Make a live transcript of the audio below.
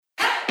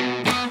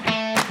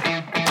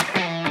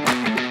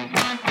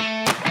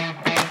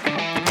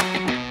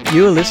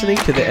You are listening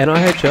to the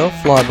NIHL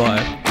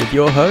Flyby with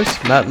your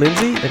hosts Matt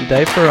Lindsay and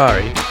Dave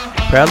Ferrari,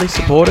 proudly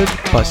supported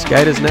by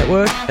Skaters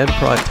Network and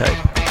Pride Tape.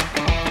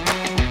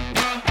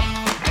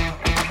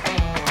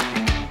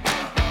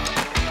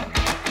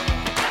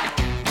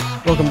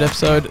 Welcome to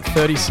episode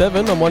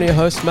 37. I'm one of your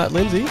hosts, Matt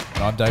Lindsay.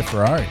 And I'm Dave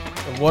Ferrari.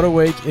 And what a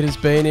week it has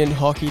been in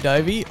hockey,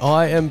 Davey.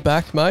 I am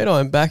back, mate. I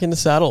am back in the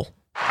saddle.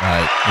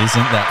 Mate,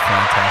 isn't that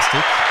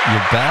fantastic?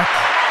 You're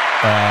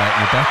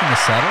back in the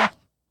saddle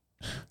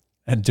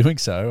and doing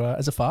so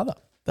as a father.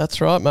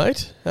 That's right,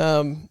 mate.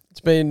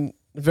 It's been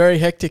a very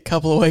hectic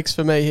couple of weeks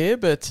for me here,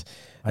 but...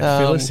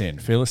 Mate,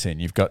 fill us in.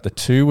 You've got the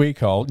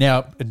 2-week-old.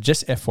 Now,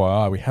 just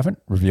FYI, we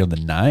haven't revealed the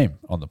name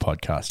on the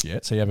podcast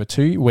yet. So you have a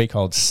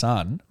 2-week-old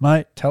son.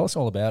 Mate, tell us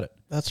all about it.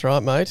 That's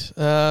right, mate.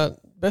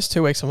 Best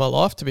 2 weeks of my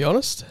life, to be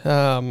honest.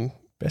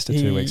 Best of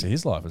 2 weeks of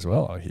his life as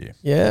well, I hear.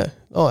 Yeah.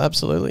 Oh,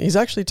 absolutely. He's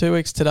actually 2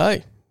 weeks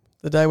today,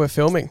 the day we're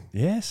filming.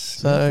 Yes,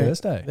 so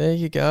Thursday. There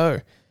you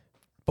go.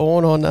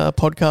 Born on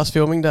podcast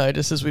filming day,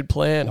 just as we'd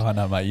planned. I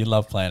know, mate. You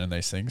love planning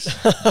these things.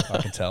 I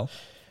can tell.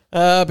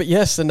 But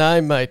yes, the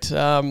name, mate.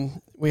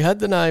 We had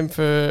the name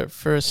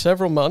for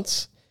several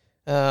months.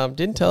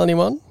 Didn't tell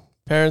anyone.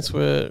 Parents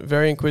were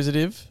very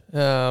inquisitive. They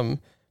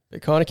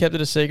kind of kept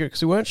it a secret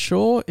because we weren't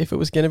sure if it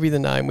was going to be the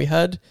name. We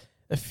had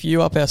a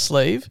few up our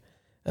sleeve.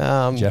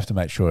 Did you have to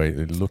make sure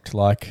it looked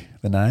like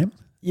the name?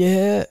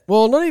 Yeah.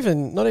 Well, not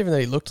even that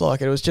he looked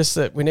like it. It was just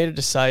that we needed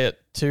to say it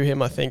to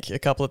him, I think, a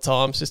couple of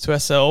times just to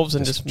ourselves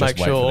and just make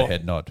wait sure. For the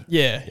head nod.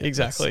 Yeah,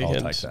 exactly. I'll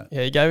take that.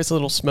 Yeah, he gave us a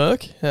little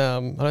smirk. I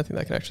don't think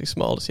they can actually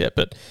smile just yet,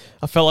 but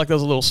I felt like there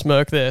was a little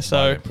smirk there.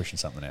 So pushing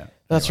something out.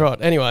 That's right.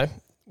 Anyway,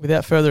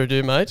 without further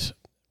ado, mate,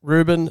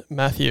 Ruben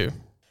Matthew.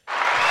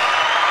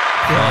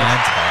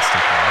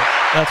 Fantastic, mate.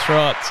 That's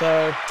right.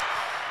 So,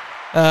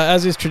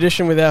 as is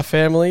tradition with our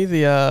family,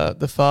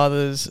 the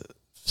father's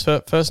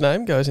first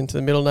name goes into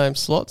the middle name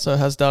slot, so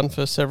has done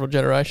for several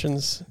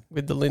generations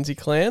with the Lindsay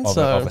clan. Of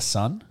a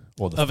son?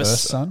 Or the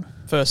first son?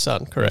 First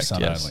son, correct, first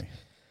son yes. Only.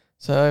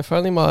 So if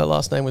only my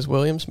last name was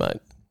Williams, mate.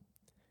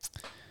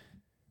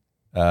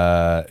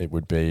 It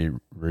would be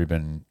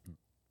Ruben...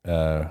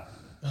 oh,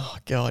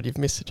 God, you've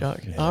missed the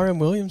joke. Yeah. R.M.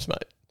 Williams,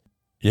 mate.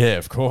 Yeah,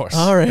 of course.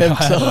 R.M.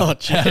 Oh,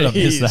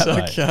 jeez.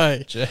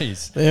 Okay.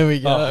 Jeez. There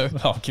we go.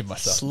 I'll give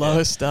myself...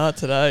 Slow start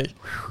today.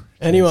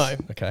 Anyway,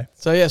 okay.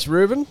 So yes,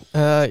 Ruben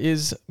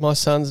is my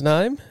son's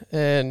name,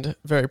 and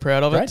very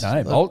proud of Great it.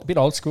 Great name, bit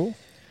old school.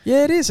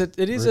 Yeah, it is. It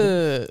is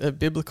a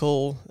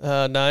biblical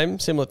name,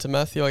 similar to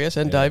Matthew, I guess,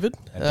 and David.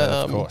 And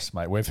of course,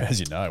 mate. As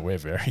you know, we're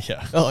very...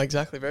 Oh,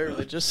 exactly, very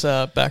religious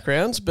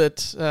backgrounds,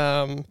 but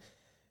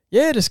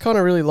yeah, just kind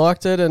of really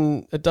liked it,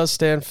 and it does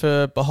stand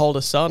for Behold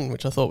a Son,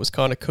 which I thought was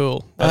kind of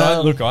cool. And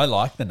I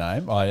like the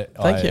name.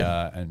 Thank you.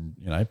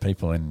 And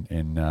people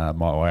in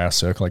our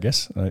circle, I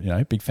guess,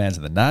 big fans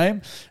of the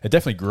name. It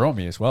definitely grew on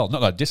me as well.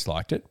 Not that I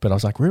disliked it, but I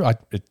was like,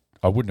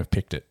 I wouldn't have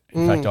picked it.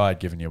 In fact, I had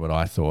given you what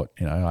I thought.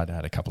 I'd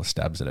had a couple of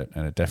stabs at it,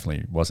 and it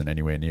definitely wasn't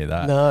anywhere near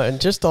that. No,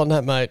 and just on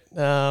that, mate,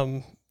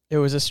 it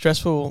was a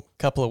stressful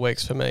couple of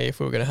weeks for me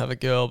if we were going to have a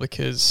girl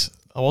because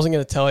I wasn't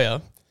going to tell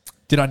you.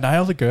 Did I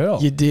nail the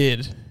girl? You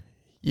did.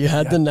 You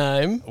had the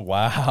name.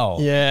 Wow.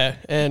 Yeah.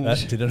 And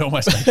did it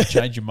almost make you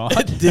change your mind?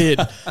 It did.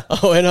 I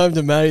went home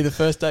to Maddie the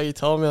first day you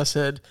told me. I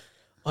said,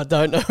 I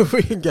don't know if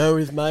we can go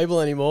with Mabel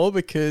anymore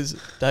because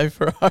Dave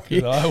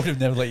Ferrari. I would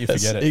have never let you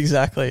forget it.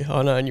 Exactly.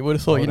 I know. And you would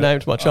have thought you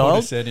named my child. I would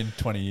have said in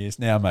 20 years,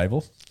 now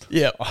Mabel.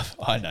 Yeah.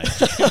 I know.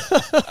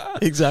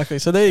 Exactly.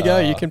 So there you go.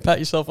 You can pat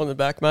yourself on the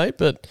back, mate.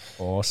 But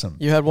awesome.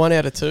 You had 1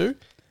 out of 2.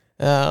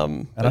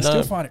 And I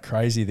still find it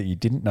crazy that you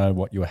didn't know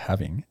what you were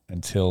having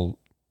until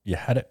you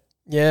had it.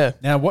 Yeah.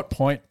 Now, at what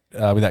point,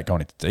 without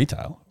going into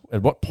detail,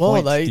 at what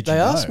point did you know? They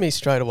asked me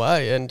straight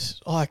away, and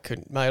I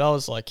couldn't, mate. I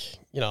was like,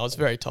 I was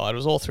very tired. It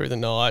was all through the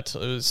night. It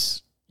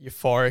was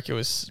euphoric. It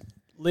was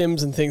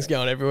limbs and things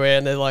going everywhere,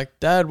 and they're like,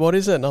 Dad, what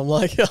is it? And I'm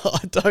like, I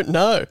don't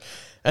know.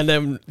 And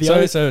then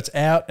so it's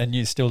out, and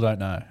you still don't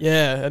know.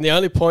 Yeah, and the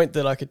only point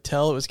that I could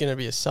tell it was going to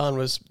be a son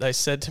was they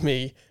said to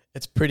me,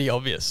 it's pretty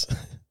obvious.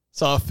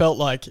 So I felt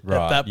like at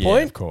that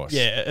point, of course.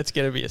 Yeah, it's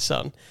going to be a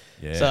son.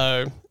 Yeah.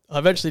 So I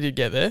eventually did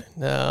get there,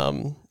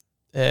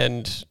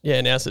 and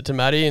announced it to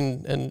Maddie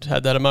and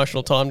had that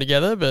emotional time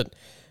together. But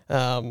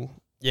I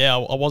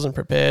wasn't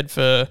prepared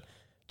for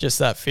just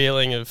that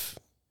feeling of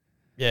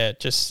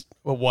just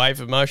a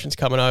wave of emotions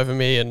coming over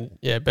me, and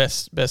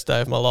best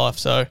day of my life.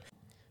 So,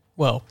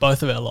 well,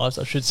 both of our lives,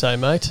 I should say,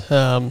 mate.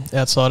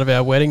 Outside of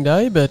our wedding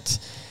day, but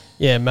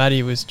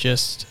Maddie was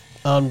just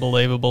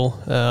unbelievable.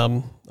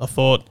 I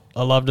thought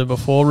I loved her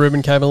before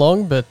Ruben came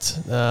along, but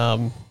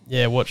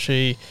what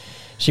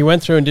she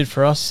went through and did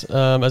for us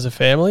as a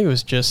family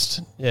was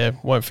just,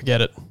 won't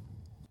forget it.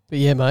 But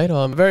yeah, mate,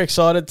 I'm very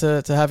excited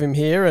to have him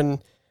here and,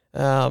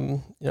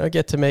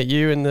 get to meet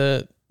you in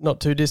the not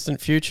too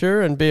distant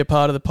future and be a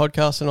part of the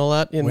podcast and all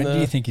that. When do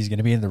you think he's going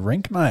to be in the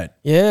rink, mate?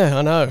 Yeah,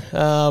 I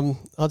know.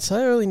 I'd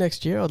say early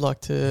next year I'd like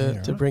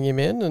to bring him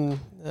in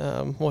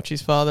and watch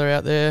his father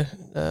out there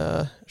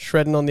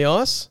shredding on the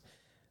ice.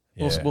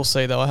 We'll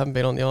see, though. I haven't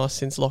been on the ice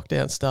since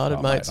lockdown started,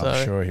 Oh, mate. So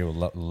I'm sure he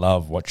will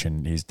love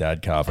watching his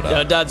dad carve it up.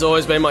 yeah, Dad's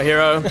always been my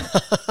hero.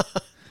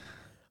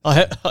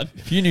 A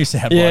few new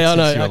sound bites I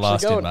know. since your Actually,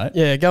 last in, mate.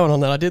 Yeah, going on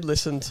that, I did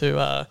listen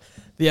to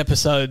the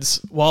episodes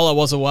while I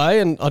was away,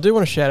 and I do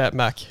want to shout out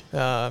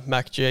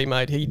Mac G,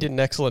 mate. He did an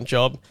excellent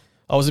job.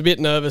 I was a bit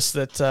nervous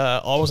that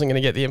I wasn't going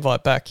to get the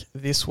invite back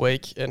this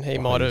week, and he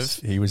might have.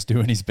 He was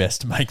doing his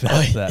best to make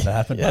that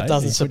happen. Yeah, mate. it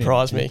doesn't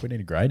surprise me. He put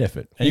in a great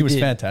effort, and he was did.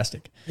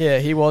 fantastic. Yeah,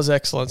 he was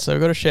excellent. So we've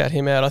got to shout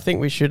him out. I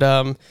think we should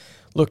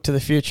look to the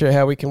future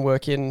how we can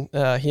work in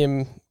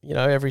him,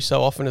 every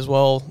so often as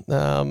well,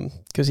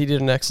 because he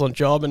did an excellent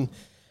job, and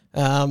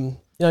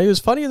he was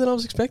funnier than I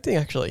was expecting,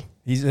 actually.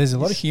 There's a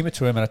lot of humour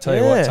to him, and I tell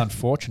you what, it's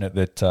unfortunate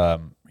that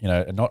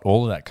not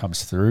all of that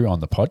comes through on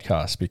the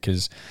podcast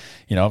because,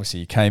 obviously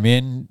you came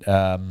in,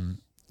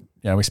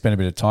 we spent a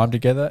bit of time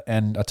together,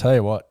 and I tell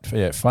you what,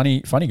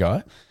 funny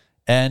guy,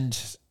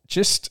 and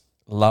just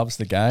loves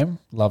the game,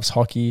 loves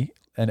hockey,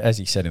 and as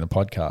he said in the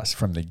podcast,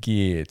 from the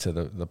gear to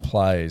the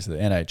plays, the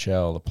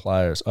NHL, the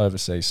players,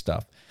 overseas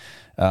stuff,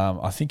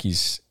 I think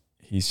he's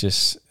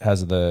just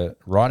has the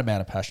right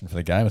amount of passion for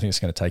the game. I think it's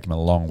going to take him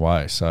a long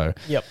way. So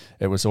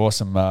It was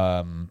awesome,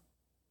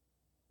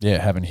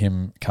 having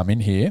him come in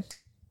here.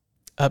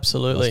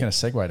 Absolutely. I was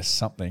going to segue to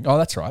something. Oh,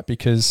 that's right,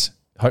 because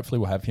hopefully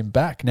we'll have him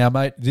back. Now,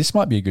 mate, this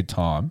might be a good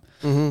time,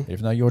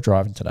 even though you're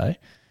driving today,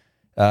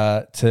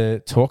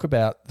 to talk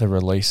about the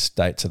release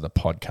dates of the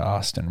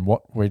podcast and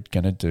what we're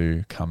going to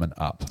do coming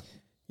up.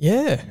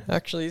 Yeah,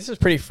 actually, this is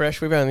pretty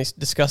fresh. We've only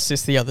discussed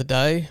this the other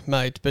day,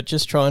 mate, but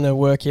just trying to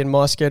work in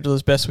my schedule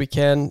as best we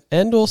can,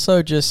 and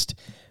also just,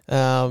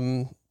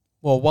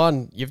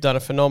 one, you've done a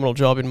phenomenal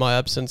job in my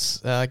absence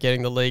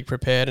getting the league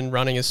prepared and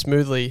running as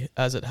smoothly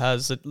as it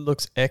has. It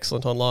looks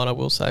excellent online, I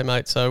will say,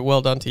 mate, so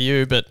well done to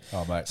you. But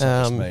oh, mate, it's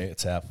not just me.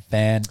 It's our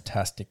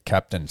fantastic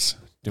captains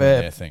doing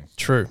their thing.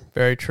 True,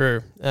 very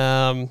true.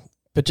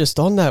 But just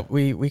on that,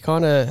 we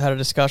kind of had a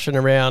discussion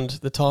around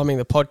the timing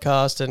of the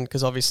podcast, and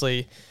because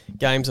obviously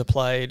games are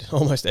played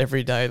almost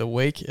every day of the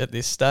week at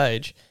this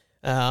stage.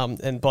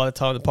 And by the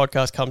time the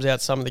podcast comes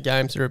out, some of the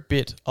games are a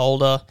bit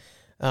older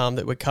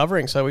that we're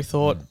covering. So we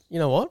thought, you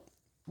know what?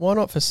 Why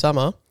not for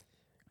summer,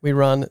 we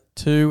run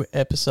 2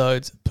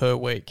 episodes per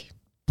week.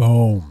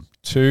 Boom.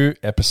 2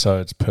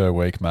 episodes per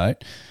week, mate.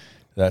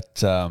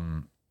 That's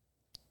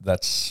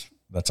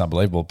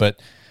unbelievable.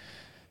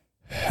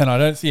 And I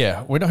don't,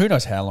 who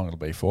knows how long it'll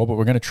be for, but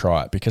we're going to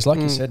try it because, like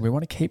you said, we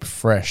want to keep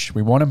fresh.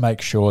 We want to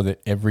make sure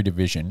that every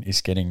division is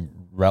getting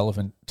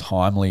relevant,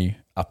 timely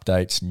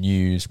updates,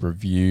 news,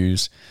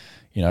 reviews.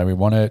 We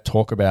want to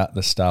talk about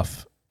the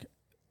stuff,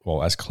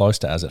 as close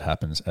to as it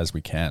happens as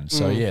we can.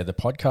 So, the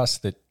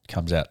podcast that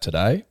comes out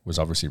today was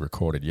obviously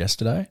recorded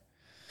yesterday,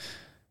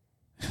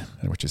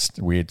 which is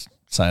weird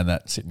saying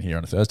that sitting here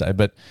on a Thursday.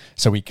 But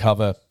so we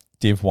cover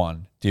Div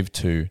 1, Div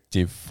 2,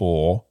 Div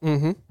 4.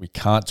 We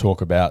can't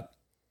talk about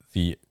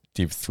the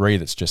Div 3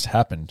 that's just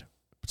happened.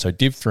 So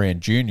Div 3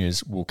 and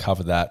juniors, we'll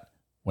cover that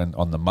when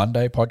on the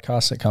Monday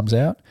podcast that comes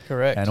out.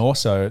 Correct. And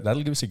also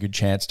that'll give us a good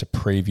chance to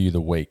preview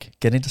the week,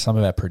 get into some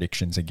of our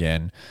predictions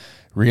again,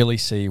 really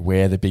see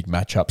where the big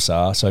matchups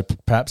are. So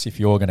perhaps if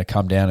you're going to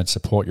come down and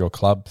support your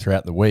club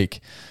throughout the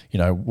week,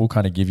 we'll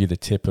kind of give you the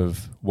tip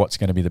of what's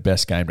going to be the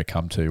best game to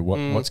come to,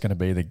 what's going to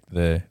be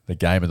the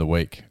game of the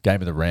week,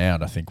 game of the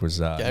round. I think was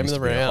game of the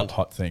round,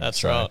 hot thing.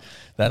 That's right.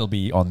 That'll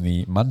be on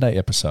the Monday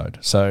episode.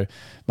 So,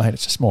 mate,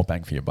 it's just more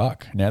bang for your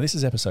buck. Now this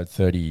is episode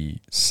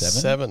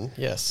 37.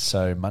 Yes.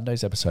 So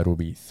Monday's episode will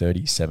be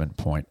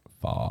 37.5.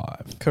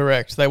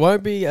 Correct. They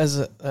won't be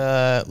as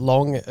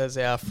long as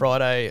our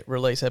Friday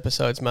release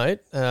episodes, mate,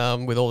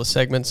 with all the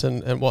segments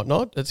and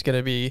whatnot. It's going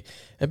to be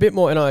a bit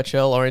more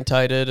NIHL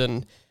orientated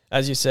and,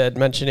 as you said,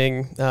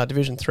 mentioning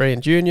Division 3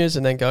 and juniors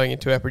and then going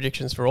into our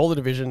predictions for all the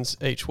divisions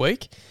each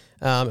week.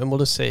 And we'll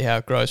just see how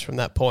it grows from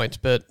that point.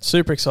 But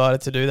super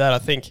excited to do that. I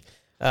think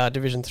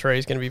Division 3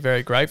 is going to be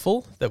very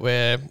grateful that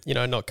we're,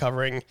 not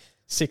covering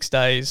 6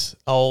 days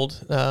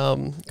old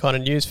kind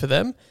of news for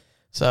them.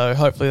 So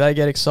hopefully they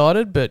get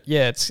excited, but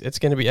yeah, it's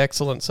going to be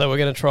excellent. So we're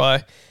going to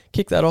try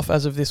kick that off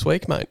as of this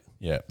week, mate.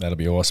 Yeah, that'll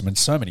be awesome. And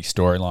so many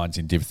storylines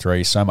in Div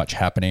 3, so much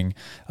happening,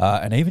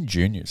 and even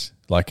juniors.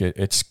 Like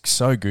it's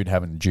so good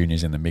having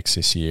juniors in the mix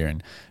this year.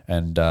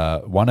 And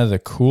one of the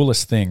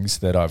coolest things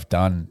that I've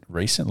done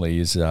recently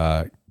is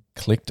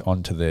clicked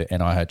onto the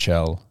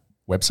NIHL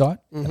website,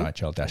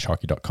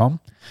 nhl-hockey.com,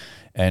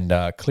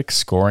 and click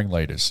scoring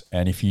leaders.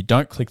 And if you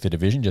don't click the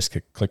division, just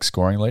click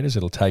scoring leaders,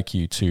 it'll take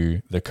you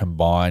to the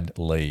combined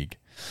league.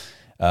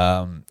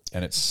 And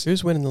it's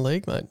who's winning the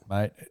league, mate?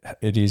 Mate,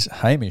 it is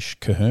Hamish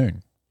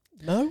Cahoon.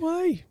 No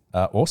way.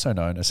 Also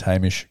known as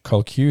Hamish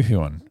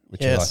Colquhoun,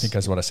 which I think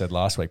is what I said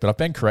last week. But I've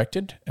been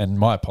corrected, and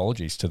my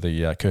apologies to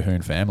the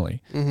Cahoon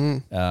family.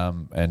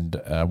 And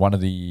one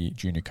of the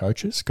junior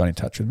coaches got in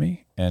touch with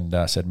me and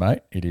said,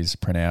 mate, it is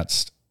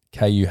pronounced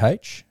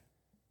Kuh-Hoon,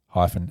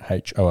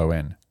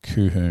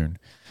 Cahoon.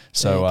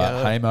 So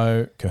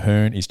Hamo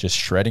Cahoon is just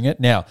shredding it.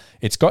 Now,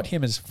 it's got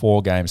him as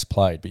 4 games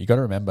played, but you got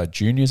to remember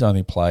juniors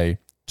only play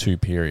two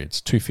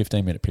periods, two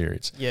 15-minute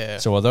periods. Yeah.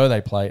 So although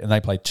they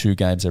play 2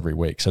 games every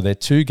week, so their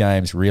 2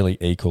 games really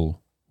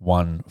equal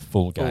one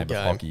full game of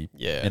hockey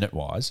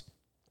minute-wise.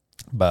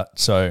 But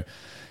so,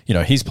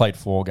 he's played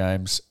 4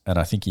 games, and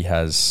I think he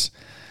has,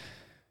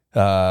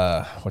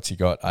 what's he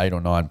got, 8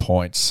 or 9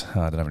 points.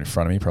 I don't have it in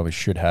front of me, probably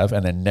should have.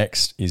 And then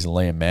next is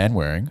Liam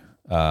Manwaring,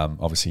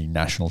 obviously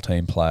national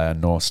team player,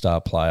 North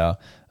Star player,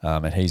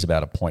 and he's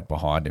about a point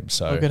behind him.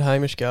 So look at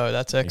Hamish go.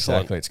 That's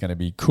excellent. Exactly. It's going to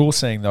be cool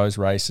seeing those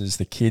races,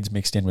 the kids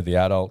mixed in with the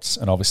adults,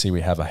 and obviously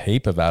we have a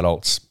heap of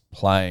adults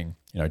playing.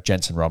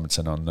 Jensen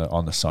Robinson on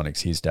the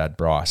Sonics, his dad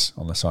Bryce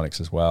on the Sonics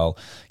as well,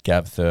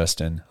 Gav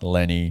Thurston,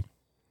 Lenny,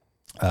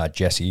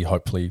 Jesse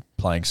hopefully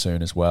playing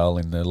soon as well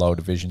in the lower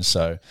divisions.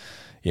 So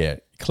yeah,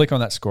 click on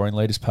that scoring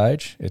leaders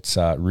page. It's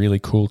really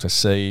cool to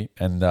see,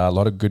 and a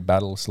lot of good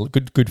battles,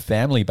 good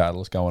family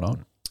battles going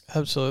on.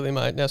 Absolutely,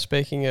 mate. Now,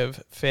 speaking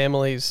of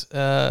families,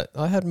 I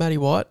had Matty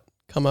White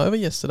come over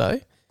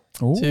yesterday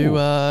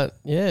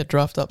to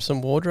draft up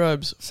some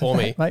wardrobes for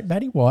me. Mate,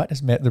 Matty White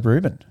has met the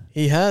Reuben.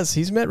 He has.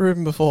 He's met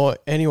Reuben before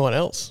anyone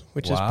else,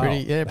 which is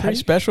pretty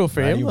special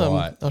for him.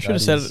 I should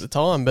have said it at the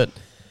time, but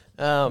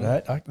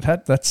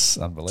that's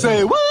unbelievable.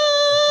 Say what?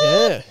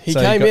 Yeah, he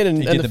came in and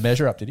he did the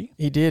measure up, did he?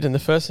 He did, and the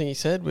first thing he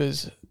said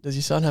was, "Does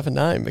your son have a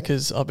name?"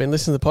 Because I've been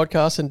listening to the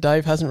podcast and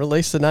Dave hasn't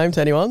released the name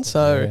to anyone.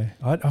 So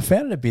I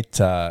found it a bit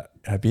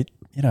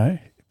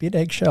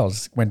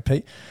eggshells when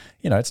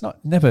it's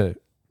never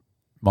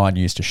my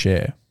news to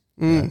share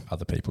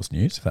other people's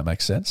news, if that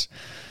makes sense.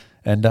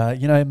 And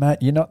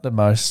Matt, you're not the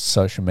most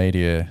social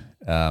media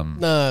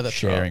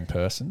sharing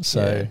person,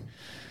 so.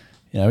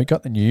 We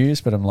got the news,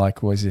 but I'm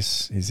like,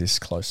 is this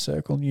close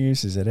circle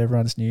news? Is it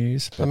everyone's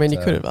news? But, you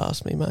could have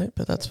asked me, mate,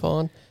 but that's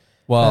fine.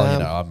 Well,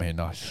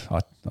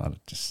 I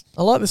just...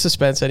 I like the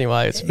suspense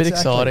anyway. It's a bit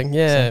exciting.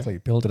 Yeah. Exactly.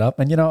 Build it up.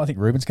 And, I think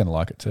Ruben's going to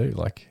like it too.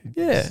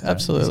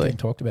 Absolutely. He's getting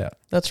talked about.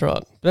 That's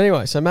right. But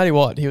anyway, so Matty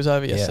White, he was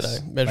over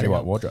yesterday. Matty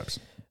White Wardrobes.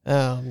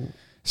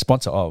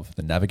 Sponsor of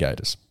the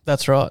Navigators.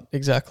 That's right.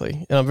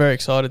 Exactly. And I'm very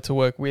excited to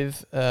work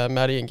with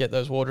Matty and get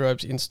those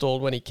wardrobes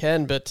installed when he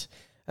can. But...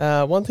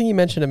 one thing you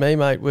mentioned to me,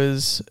 mate,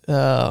 was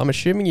I'm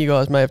assuming you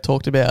guys may have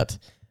talked about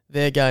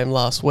their game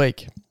last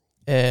week,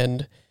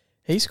 and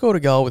he scored a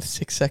goal with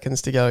 6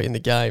 seconds to go in the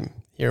game,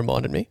 he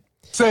reminded me.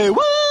 Say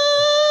what?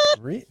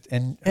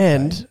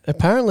 And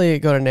apparently it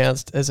got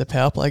announced as a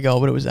power play goal,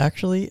 but it was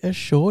actually a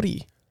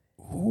shorty.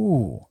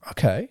 Ooh,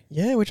 okay.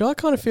 Yeah, which I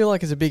kind of feel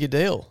like is a bigger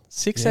deal.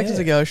 6 seconds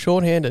ago,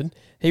 short-handed,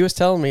 he was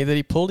telling me that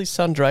he pulled his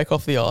son Drake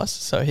off the ice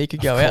so he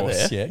could go out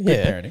there.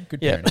 Yeah,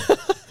 good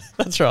parenting.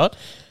 That's right.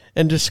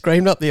 And just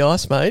screamed up the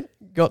ice, mate,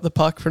 got the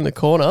puck from the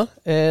corner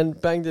and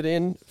banged it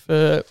in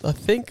for,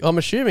 I'm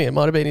assuming it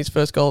might have been his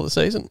first goal of the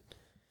season.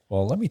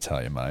 Well, let me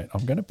tell you, mate,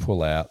 I'm going to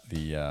pull out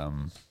the...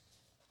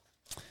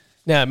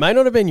 Now, it may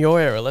not have been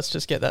your error. Let's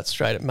just get that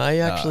straight. It may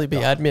actually be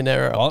admin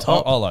error up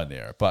top. I'll own the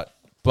error. But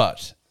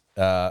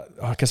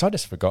because I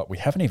just forgot, we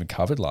haven't even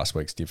covered last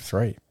week's Div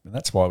 3. And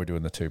that's why we're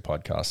doing the 2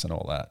 podcasts and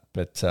all that.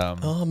 But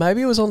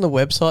maybe it was on the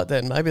website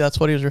then. Maybe that's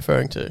what he was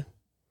referring to.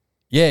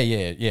 Yeah.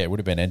 It would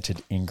have been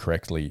entered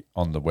incorrectly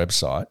on the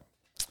website.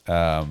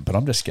 But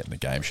I'm just getting the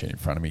game sheet in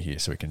front of me here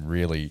so we can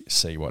really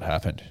see what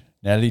happened.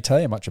 Now, did he tell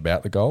you much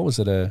about the goal? Was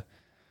it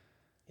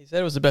He said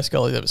it was the best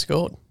goal he's ever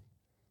scored.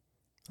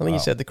 I think he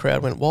said the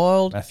crowd went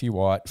wild. Matthew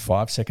White,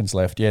 5 seconds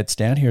left. Yeah, it's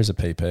down here as a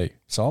PP.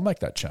 So I'll make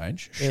that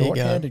change.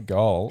 Short-handed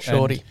goal.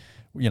 Shorty.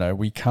 And,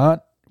 we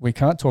can't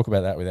talk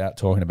about that without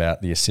talking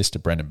about the assist to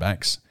Brendan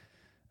Banks.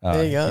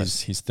 There you go.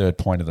 His third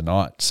point of the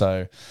night.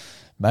 So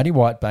Matty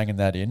White banging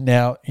that in.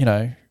 Now,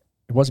 it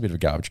was a bit of a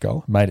garbage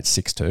goal. Made it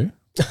 6-2.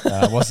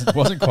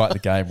 Wasn't quite the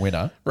game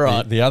winner.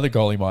 Right. The other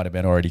goalie might have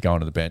been already going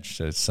to the bench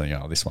to saying,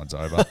 this one's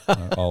over.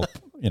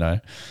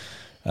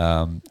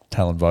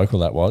 Talon Vocal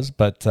that was.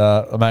 But,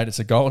 mate, it's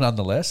a goal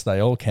nonetheless. They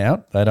all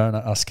count. They don't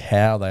ask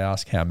how, they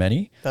ask how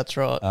many. That's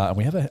right. And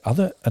we have a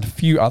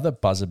few other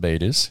buzzer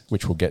beaters,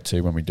 which we'll get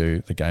to when we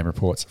do the game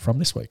reports from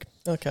this week.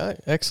 Okay,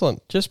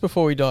 excellent. Just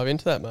before we dive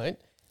into that, mate,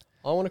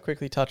 I want to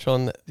quickly touch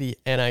on the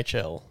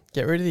NHL.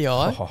 Get rid of the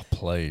I. Oh,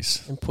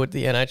 please. And put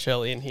the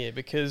NHL in here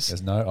because...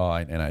 There's no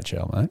I in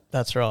NHL, mate.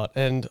 That's right.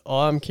 And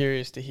I'm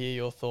curious to hear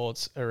your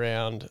thoughts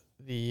around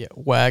the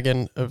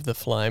wagon of the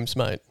Flames,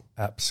 mate.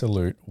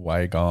 Absolute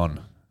way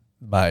gone.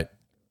 Mate,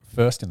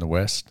 first in the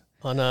West.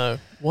 I know.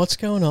 What's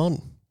going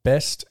on?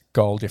 Best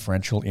goal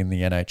differential in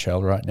the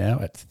NHL right now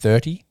at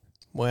 30.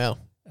 Wow.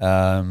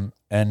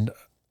 And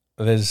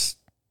there's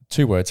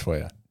 2 words for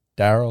you.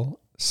 Daryl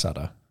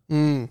Sutter.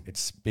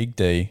 It's Big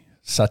D,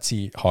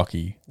 Sutsy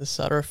hockey. The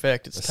Sutter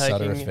effect. It's taking...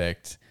 Sutter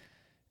effect.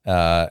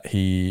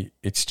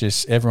 It's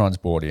just everyone's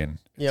bought in.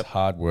 Yep. It's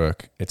hard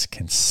work. It's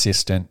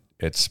consistent.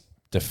 It's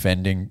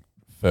defending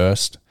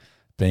first,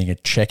 being a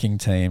checking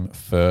team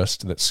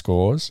first that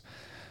scores.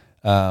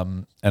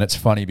 And it's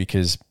funny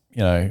because,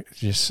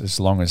 just as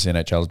long as the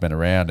NHL has been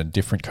around and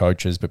different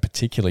coaches, but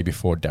particularly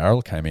before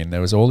Daryl came in,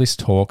 there was all this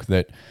talk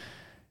that,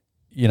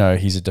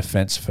 he's a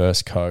defense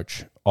first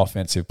coach.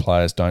 Offensive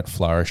players don't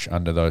flourish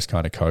under those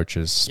kind of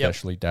coaches,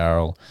 especially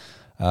Daryl.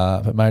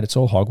 But, mate, it's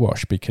all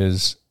hogwash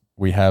because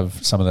we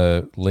have some of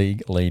the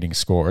league leading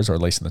scorers, or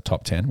at least in the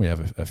top 10. We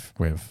have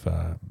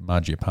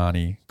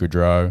Mangiapane,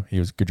 Goudreau.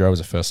 Goudreau was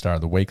a first star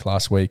of the week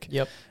last week.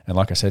 Yep. And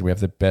like I said, we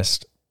have the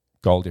best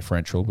goal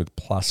differential with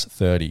plus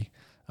 30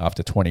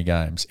 after 20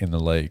 games in the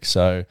league.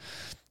 So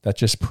that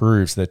just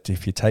proves that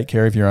if you take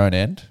care of your own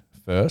end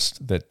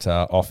first, that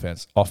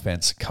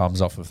offense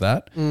comes off of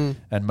that.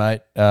 And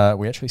mate,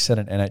 we actually set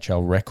an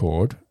NHL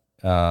record.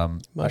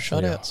 Most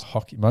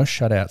shutouts. Most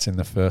shutouts in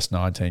the first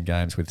 19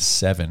 games with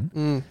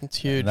 7. It's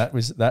huge. And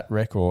that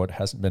record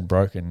hasn't been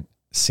broken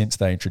since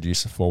they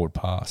introduced the forward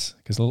pass.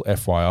 Because a little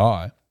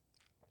FYI,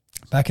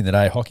 back in the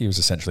day, hockey was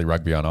essentially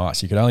rugby on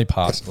ice. You could only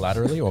pass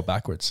laterally or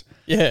backwards.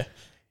 Yeah.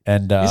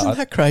 And isn't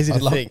that crazy to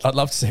think? I'd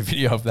love to see a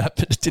video of that,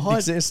 but it didn't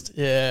exist.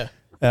 Yeah.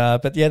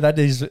 But yeah, that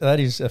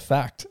is a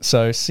fact.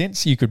 So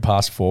since you could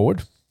pass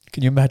forward,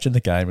 can you imagine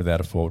the game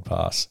without a forward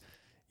pass?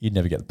 You'd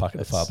never get the puck at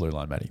the far blue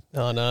line, Matty.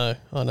 I know.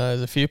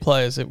 There's a few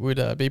players that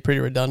would be pretty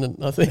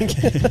redundant, I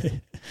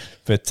think.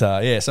 But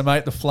so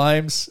mate, the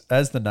Flames,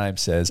 as the name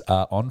says,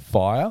 are on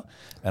fire.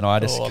 And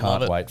I just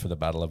can't wait for the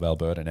Battle of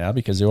Alberta now,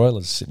 because the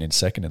Oilers are sitting in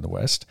second in the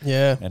West.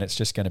 Yeah. And it's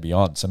just going to be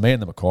on. So me and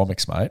the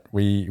McCormicks, mate,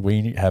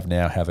 we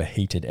have a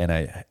heated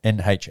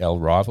NHL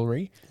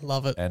rivalry.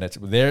 Love it. And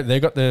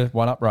they've got the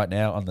one up right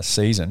now on the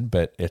season,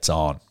 but it's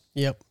on.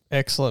 Yep.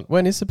 Excellent.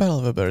 When is the Battle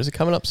of Alberta? Is it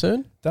coming up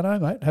soon? Don't know,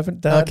 mate.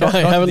 Haven't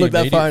haven't looked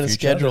that far in the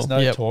schedule. There's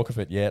no talk of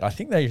it yet. I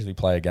think they usually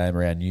play a game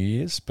around New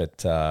Year's,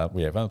 but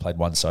we've only played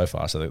one so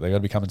far, so they've got to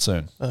be coming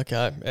soon.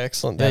 Okay,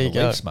 excellent. There you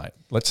go. Leafs, mate.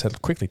 Let's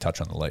quickly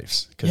touch on the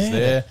Leafs, because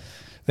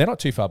they're not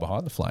too far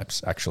behind the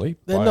Flames, actually.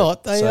 They're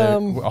not.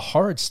 A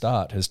horrid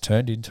start has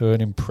turned into an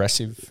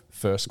impressive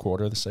first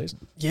quarter of the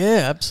season.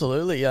 Yeah,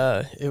 absolutely.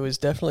 It was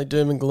definitely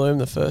doom and gloom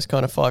the first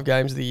kind of 5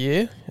 games of the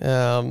year.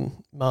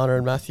 Marner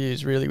and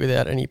Matthews really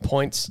without any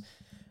points.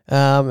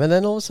 And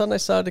then all of a sudden they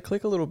started to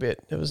click a little bit.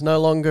 It was no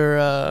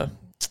longer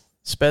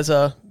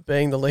Spezza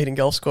being the leading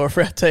goal scorer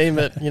for our team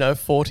at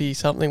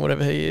 40-something,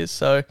 whatever he is.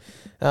 So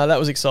that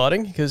was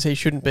exciting, because he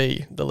shouldn't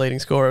be the leading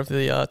scorer of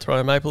the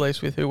Toronto Maple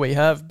Leafs with who we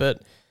have.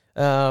 But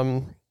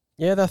I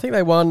think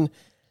they won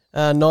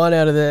 9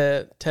 out of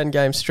their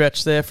 10-game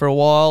stretch there for a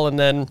while, and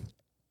then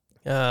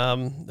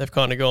they've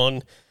kind of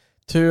gone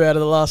 2 out of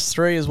the last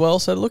 3 as well.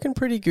 So looking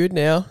pretty good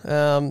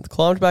now.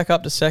 Climbed back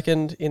up to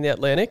second in the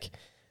Atlantic.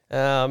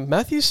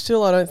 Matthews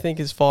still, I don't think,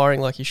 is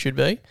firing like he should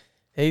be.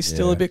 He's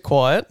still a bit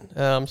quiet,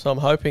 so I'm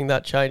hoping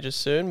that changes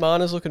soon.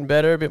 Marner's looking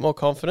better, a bit more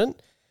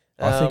confident.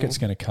 I think it's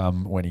going to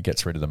come when he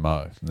gets rid of the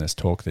Mo. And there's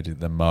talk that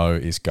the Mo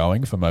is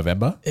going for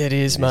Movember. It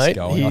is, mate.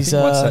 I think once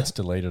that's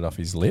deleted off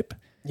his lip,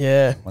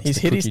 he's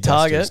hit his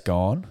target.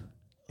 Gone,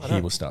 he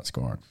will start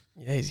scoring.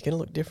 Yeah, he's going to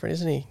look different,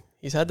 isn't he?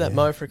 He's had that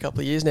Mo for a couple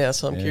of years now,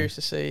 so I'm curious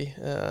to see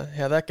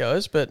how that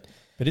goes. But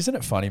isn't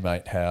it funny,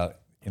 mate, how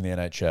in the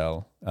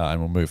NHL, and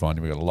we'll move on,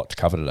 we've got a lot to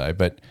cover today,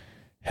 but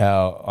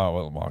how,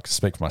 I can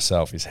speak for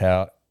myself, is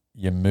how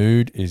your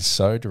mood is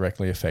so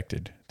directly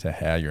affected to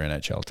how your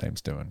NHL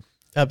team's doing.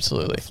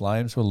 Absolutely. The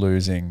Flames were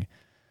losing.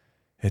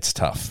 It's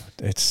tough.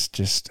 It's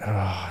just,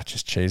 it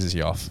just cheeses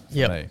you off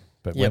for me.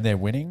 But when they're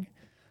winning,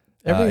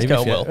 everything's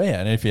going well. Yeah,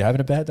 and if you're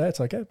having a bad day,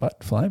 it's okay.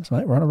 But Flames,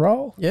 mate, we're on a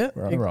roll. Yeah.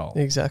 We're on a roll.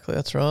 Exactly,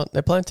 that's right.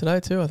 They're playing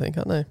today too, I think,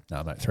 aren't they?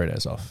 No, mate, 3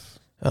 days off.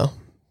 Oh,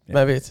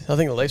 maybe I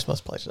think the Leafs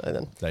must play today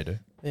then. They do.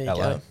 There you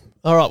go.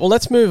 All right, well,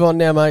 let's move on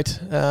now, mate.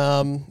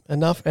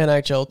 Enough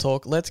NHL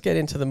talk. Let's get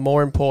into the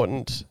more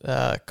important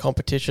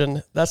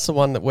competition. That's the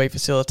one that we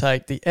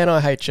facilitate, the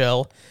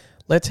NIHL.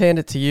 Let's hand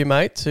it to you,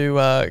 mate,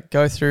 to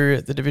go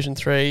through the Division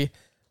 3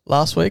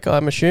 last week,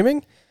 I'm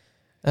assuming,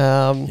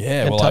 and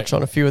touch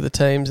on a few of the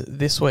teams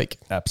this week.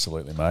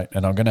 Absolutely, mate.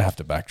 And I'm going to have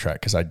to backtrack,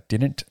 because I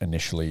didn't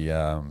initially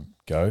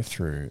go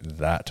through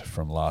that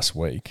from last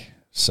week.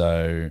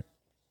 So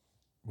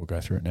we'll go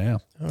through it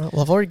now. All right.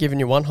 Well, I've already given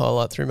you one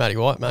highlight through Matty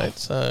White, mate.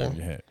 So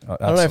I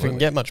don't know if we can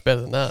get much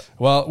better than that.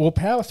 Well, we'll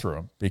power through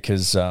them,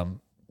 because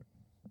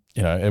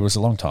it was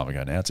a long time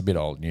ago now. It's a bit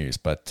old news,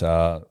 but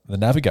the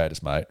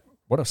Navigators, mate,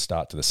 what a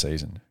start to the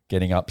season,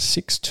 getting up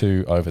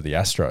 6-2 over the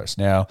Astros.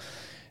 Now,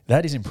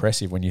 that is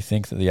impressive when you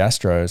think that the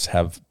Astros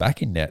have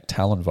back in net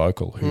Talon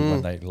Vocal, who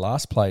when they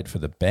last played for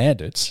the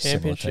Bandits,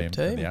 similar team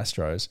than the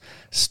Astros,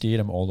 steered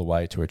them all the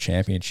way to a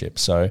championship.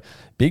 So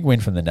big win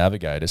from the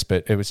Navigators,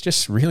 but it was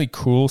just really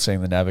cool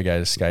seeing the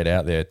Navigators skate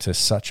out there to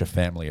such a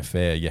family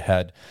affair. You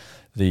had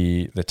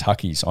the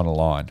Tuckies on a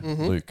line,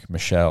 Luke,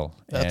 Michelle,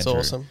 That's Andrew.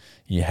 awesome.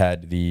 You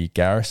had the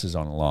Garrises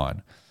on a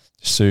line,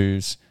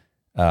 Suze,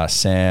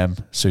 Sam,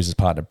 Suze's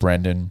partner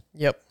Brendan.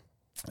 Yep.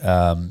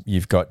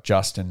 You've got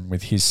Justin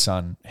with his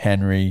son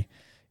Henry.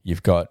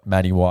 You've got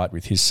Matty White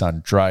with his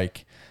son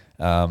Drake.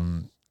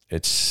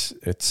 It's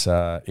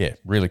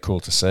really cool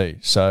to see.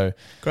 So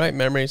great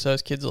memories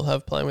those kids will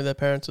have playing with their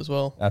parents as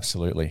well.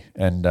 Absolutely,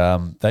 and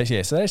so they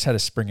just had a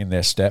spring in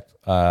their step.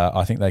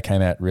 I think they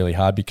came out really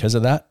hard because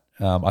of that.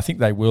 I think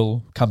they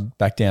will come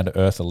back down to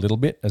earth a little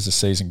bit as the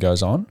season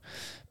goes on,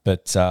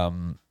 but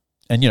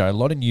a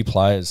lot of new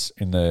players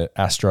in the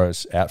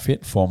Astros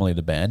outfit, formerly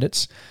the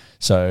Bandits.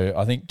 So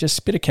I think just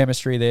a bit of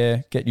chemistry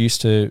there, get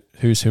used to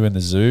who's who in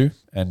the zoo,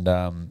 and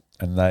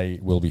and they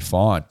will be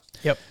fine.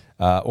 Yep.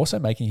 Also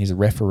making his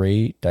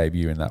referee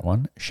debut in that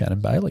one, Shannon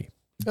Bailey.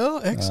 Oh,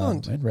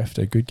 excellent. And refed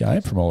a good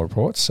game from all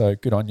reports. So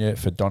good on you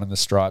for donning the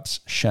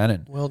stripes,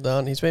 Shannon. Well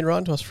done. He's been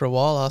writing to us for a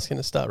while asking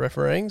to start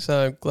refereeing,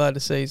 so glad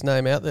to see his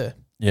name out there.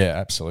 Yeah,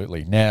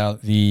 absolutely. Now,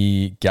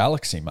 the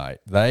Galaxy, mate,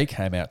 they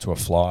came out to a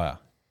flyer,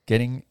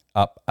 getting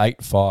up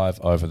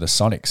 8-5 over the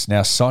Sonics.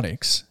 Now,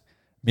 Sonics,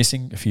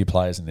 missing a few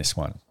players in this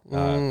one.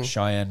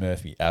 Cheyenne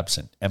Murphy,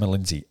 absent. Emma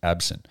Lindsay,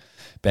 absent.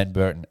 Ben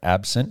Burton,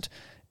 absent.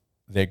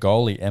 Their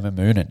goalie, Emma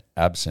Moonen,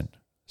 absent.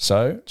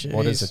 So,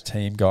 what does a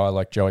team guy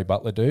like Joey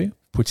Butler do?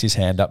 Puts his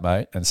hand up,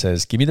 mate, and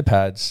says, give me the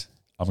pads.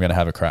 I'm going to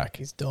have a crack.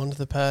 He's donned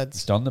the pads.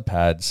 He's donned the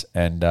pads,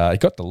 and he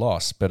got the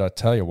loss. But I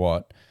tell you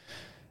what,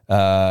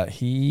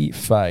 he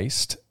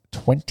faced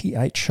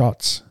 28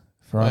 shots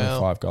for only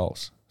 5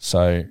 goals.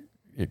 So,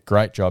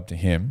 great job to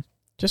him.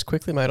 Just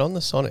quickly, mate, on the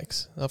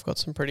Sonics, I've got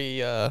some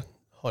pretty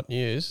hot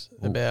news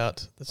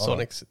about the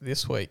Sonics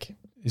this week.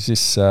 Is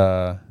this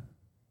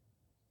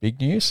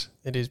big news?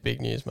 It is big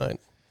news, mate.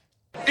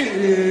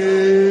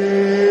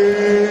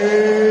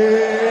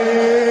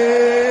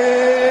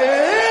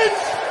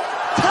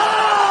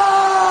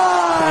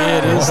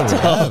 It is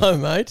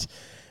time, mate.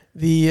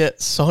 The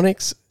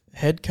Sonics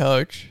head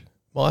coach,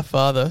 my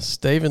father,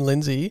 Stephen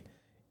Lindsay,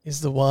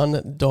 is the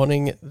one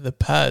donning the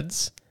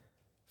pads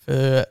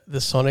for the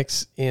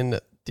Sonics in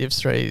Div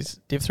 3's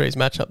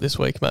matchup this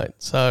week, mate.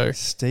 So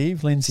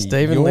Steve Lindsay.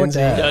 Stephen Lindsay.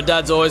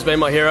 Dad's always been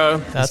my hero.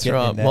 That's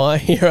right, my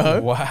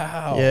hero.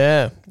 Wow.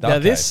 Yeah. Now Okay,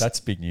 this that's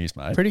big news,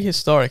 mate. pretty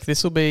historic.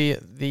 This will be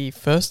the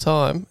first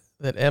time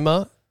that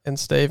Emma and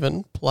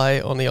Stephen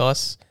play on the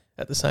ice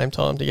at the same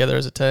time together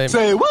as a team.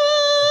 Say what?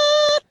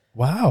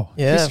 Wow.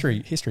 Yeah.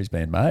 History's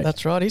been made.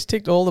 That's right. He's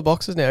ticked all the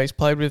boxes now. He's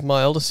played with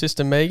my eldest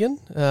sister, Megan,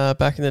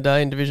 back in the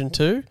day in Division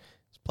 2.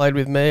 He's played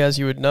with me, as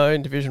you would know,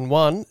 in Division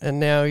 1. And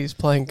now he's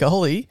playing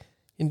goalie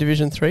in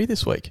Division 3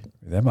 this week.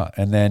 With Emma.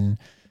 And then,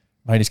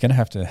 mate, he's going to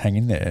have to hang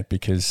in there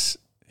because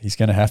he's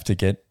going to have to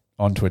get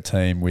onto a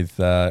team with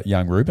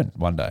young Ruben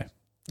one day.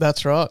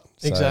 That's right.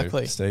 So,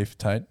 Exactly. Steve,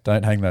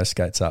 don't hang those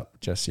skates up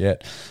just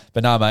yet.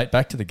 But no, mate,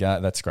 back to the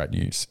game. That's great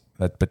news.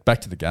 But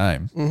back to the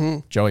game.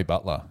 Mm-hmm. Joey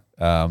Butler,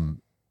 as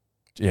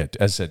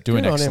I said,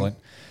 doing Good on excellent.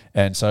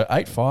 And so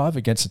 8-5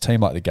 against a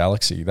team like the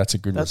Galaxy, that's a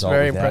good That's result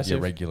very without impressive.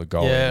 your regular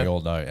goal. Yeah. We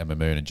all know Emma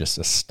Moonen, just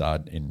a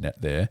stud in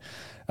net there.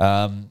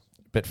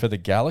 But for the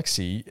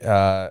Galaxy,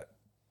 had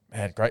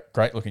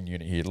great looking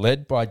unit here,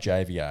 led by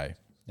JVA.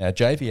 Now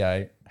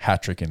JVA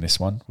hat-trick in this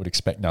one, would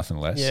expect nothing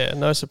less. Yeah,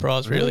 no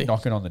surprise, really.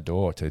 Knocking on the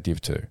door to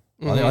Div 2.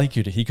 I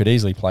think he could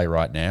easily play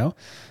right now.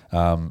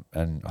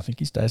 And I think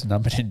his days are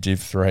numbered in Div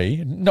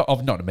 3.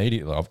 Not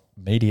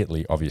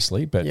immediately,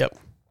 obviously, but Yep.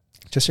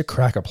 just a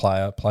cracker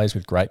player, plays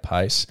with great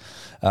pace.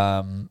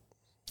 Dawn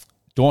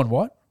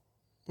Watt,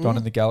 Dawn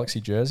in the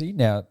Galaxy jersey.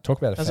 Now, talk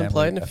about a Hasn't family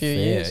played in a few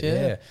affair. years,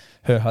 yeah.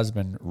 Her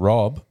husband,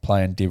 Rob,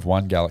 playing Div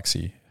 1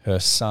 Galaxy. Her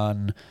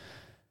son,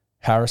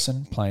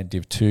 Harrison, playing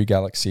Div 2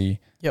 Galaxy.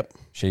 Yep.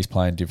 She's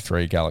playing Div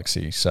 3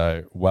 Galaxy.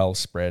 So, well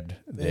spread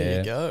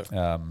there. There you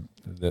go.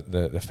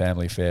 The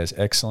family fare's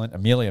excellent.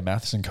 Amelia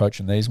Matheson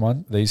coaching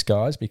these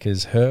guys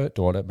because her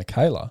daughter,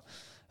 Michaela,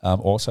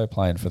 also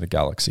playing for the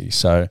Galaxy.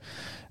 So,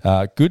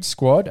 good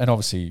squad. And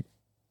obviously,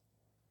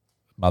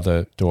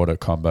 mother-daughter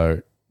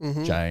combo,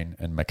 Jane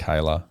and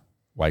Michaela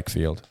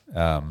Wakefield.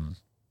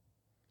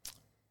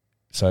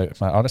 So,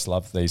 mate, I just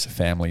love these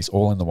families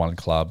all in the one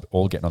club,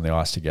 all getting on the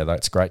ice together.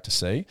 It's great to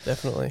see.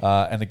 Definitely.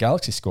 And the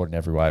Galaxy scored in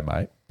every way,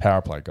 mate.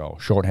 Power play goal,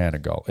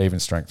 shorthanded goal, even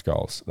strength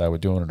goals. They were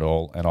doing it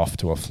all and off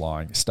to a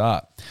flying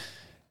start.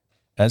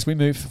 As we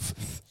move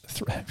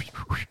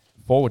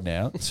forward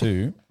now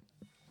to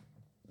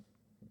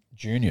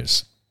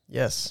juniors.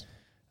 Yes.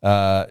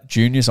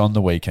 Juniors on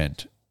the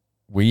weekend.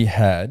 We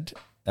had,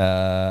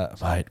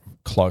 mate,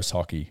 close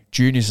hockey.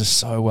 Juniors are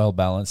so well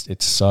balanced.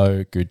 It's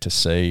so good to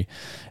see.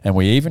 And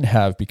we even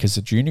have, because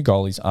the junior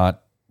goalies aren't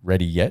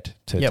ready yet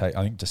to take,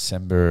 I think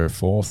December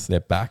 4th, they're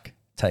back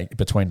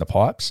between the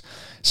pipes.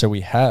 So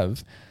we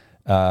have,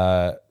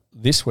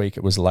 this week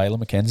it was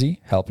Layla McKenzie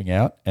helping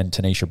out and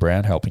Tanisha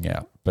Brown helping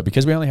out. But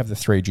because we only have the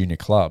 3 junior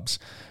clubs,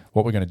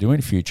 what we're going to do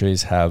in future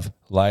is have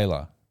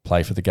Layla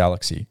play for the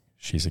Galaxy.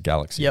 She's a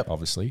Galaxy,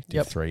 obviously,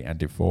 Div 3 and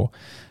Div 4.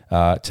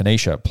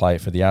 Tanisha play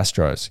for the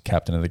Astros,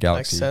 captain of the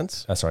Galaxy. Makes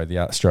sense. The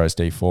Astros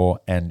D4.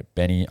 And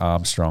Benny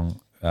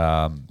Armstrong,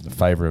 the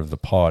favourite of the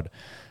pod,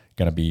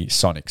 going to be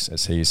Sonics,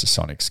 as he is the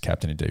Sonics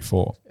captain in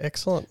D4.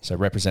 Excellent. So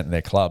representing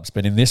their clubs.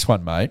 But in this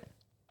one, mate,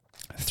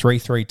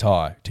 3-3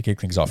 tie to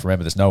kick things off.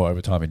 Remember, there's no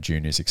overtime in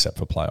juniors except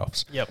for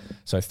playoffs. Yep.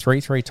 So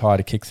 3-3 tie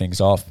to kick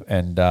things off.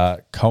 And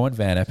Cohen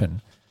Van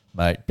Eppen,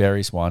 mate,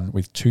 buries one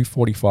with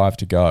 2:45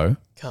 to go.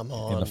 Come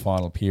on. In the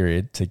final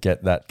period to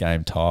get that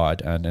game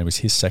tied. And it was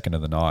his second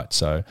of the night.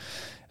 So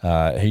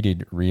he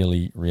did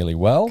really, really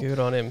well. Good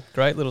on him.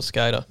 Great little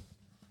skater.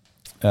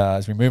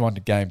 As we move on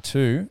to game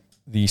 2,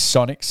 the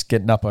Sonics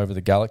getting up over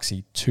the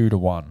Galaxy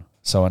 2-1.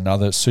 So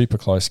another super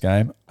close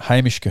game.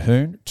 Hamish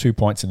Cahoon, 2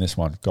 points in this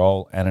one,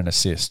 goal and an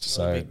assist.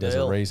 So big there's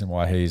deal. a reason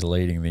why he's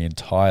leading the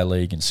entire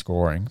league in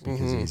scoring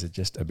because he's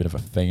just a bit of a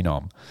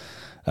phenom.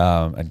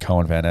 And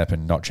Cohen Van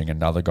Appen notching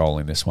another goal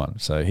in this one.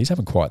 So he's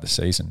having quite the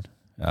season,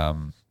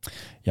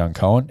 young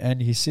Cohen.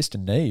 And his sister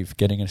Neve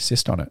getting an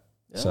assist on it.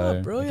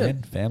 So brilliant.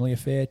 Again, family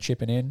affair,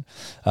 chipping in.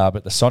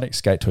 But the Sonics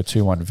skate to a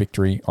 2-1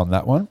 victory on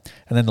that one.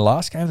 And then the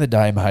last game of the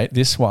day, mate,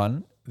 this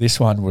one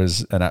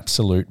was an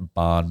absolute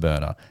barn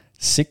burner.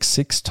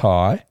 6-6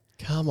 tie.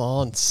 Come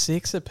on,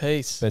 6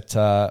 apiece. But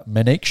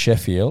Monique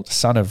Sheffield,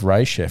 son of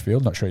Ray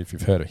Sheffield, not sure if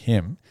you've heard of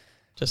him,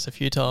 Just a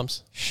few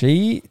times.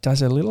 she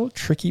does a little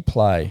tricky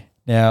play.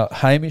 Now,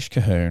 Hamish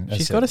Cahoon.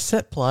 She's got a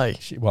set play.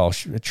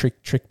 a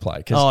trick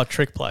play.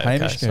 Trick play.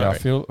 Hamish Okay, Cahoon, I sorry.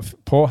 feel,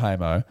 poor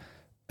Hamo,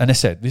 and I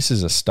said, this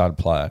is a stud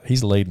player.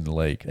 He's leading the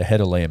league ahead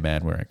of Liam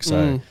Manwaring.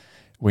 So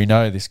we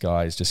know this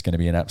guy is just going to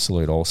be an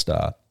absolute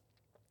all-star.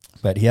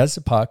 But he has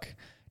the puck.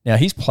 Now,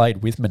 he's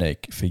played with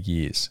Monique for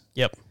years.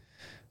 Yep.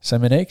 So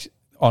Monique,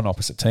 on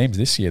opposite teams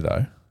this year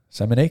though,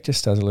 so Monique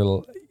just does a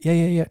little,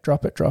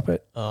 drop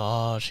it.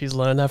 Oh, she's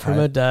learned that from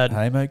her dad.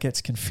 Hamo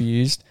gets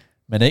confused.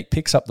 Monique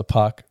picks up the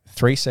puck,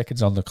 3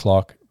 seconds on the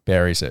clock,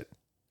 buries it.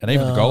 And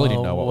even the goalie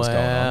didn't know what was going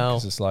on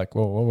because it's like,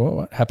 whoa,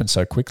 what happened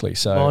so quickly?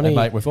 So, Bonnie,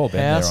 mate, we've all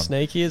been how there.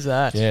 sneaky is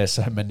that? Yeah,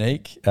 so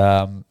Monique,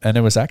 and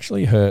it was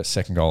actually her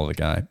second goal of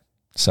the game.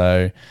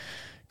 So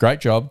great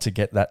job to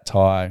get that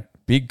tie,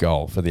 big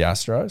goal for the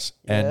Astros.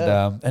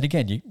 Yeah. And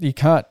again, you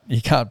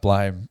can't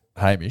blame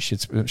Hamish.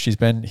 She's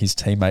been his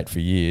teammate for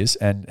years,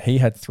 and he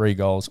had 3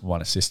 goals,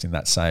 1 assist in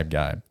that same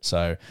game.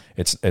 So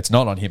it's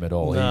not on him at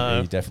all.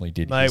 No. He definitely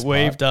did. Mate, his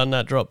we've part. done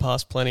that drop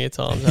pass plenty of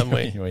times, haven't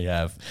we? We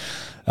have.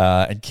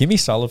 And Kimmy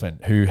Sullivan,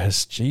 who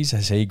has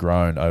he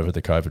grown over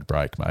the COVID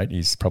break, mate.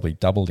 He's probably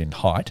doubled in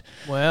height.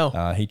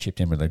 Wow. He chipped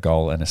in with a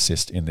goal and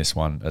assist in this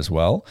one as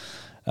well.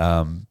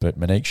 But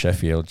Monique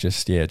Sheffield,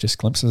 just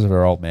glimpses of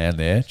her old man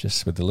there,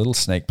 just with the little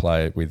sneak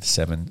play with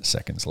 7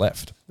 seconds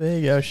left. There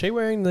you go. Is she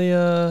wearing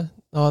the...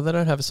 they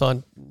don't have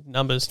assigned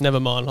numbers. Never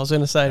mind. I was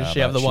going to say, does she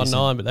have the she's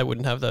 1-9, but they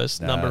wouldn't have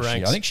those number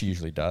ranks. I think she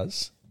usually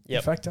does.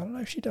 Yep. In fact, I don't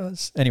know if she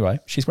does. Anyway,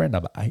 she's wearing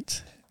number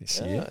 8 this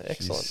year.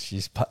 Excellent.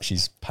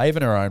 She's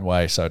paving her own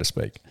way, so to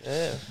speak.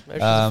 Yeah. Maybe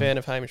she's a fan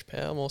of Hamish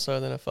Powell more so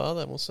than her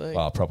father. We'll see.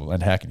 Well, probably.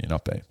 And how can you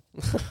not be?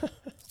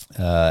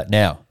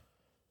 Now,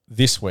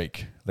 this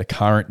week, the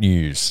current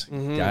news.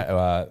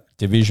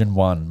 Division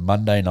 1,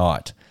 Monday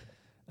night.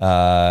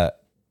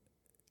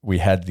 We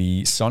had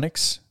the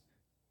Sonics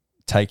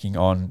taking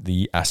on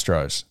the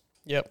Astros.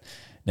 Yep.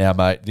 Now,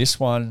 mate, this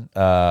one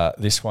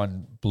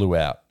blew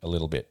out a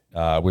little bit.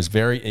 Was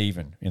very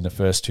even in the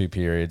first 2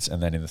 periods,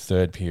 and then in the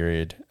third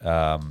period,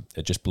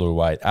 it just blew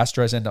away.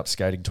 Astros end up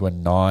skating to a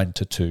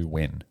 9-2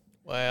 win.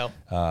 Wow.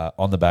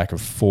 On the back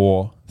of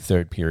 4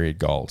 third period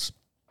goals.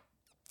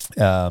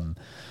 Where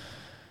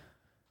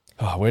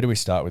do we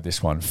start with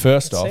this one?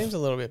 First off, Seems a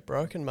little bit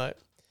broken, mate.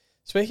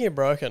 Speaking of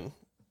broken,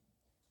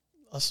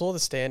 I saw the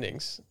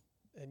standings,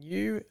 and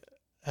you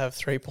have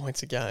 3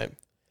 points a game.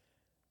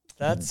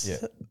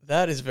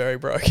 That is very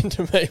broken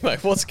to me,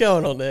 mate. What's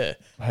going on there?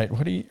 mate,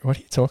 what are you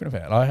talking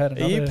about? I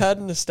had Are you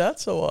padding the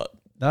stats or what?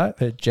 No,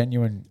 they're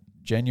genuine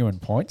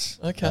points.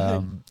 Okay.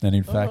 And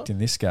in fact, in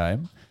this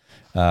game,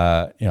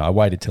 I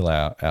waited till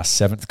our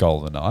 7th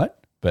goal of the night.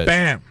 But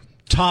Bam.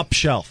 Top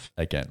shelf.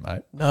 again,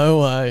 mate, No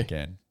way.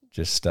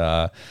 just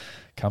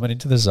coming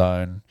into the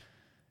zone.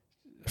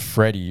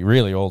 Freddie,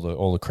 really all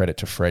the credit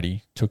to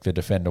Freddie. Took the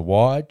defender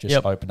wide,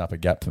 just opened up a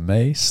gap for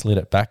me, slid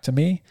it back to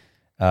me.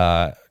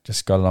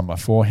 Just got it on my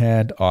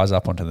forehand, eyes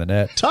up onto the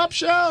net. Top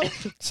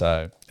shelf.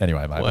 So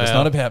anyway, mate, Wow. it's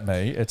not about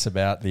me. It's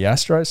about the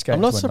Astros skating.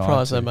 I'm not to a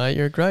surprised 9-2. though, mate.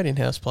 You're a great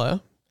in-house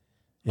player.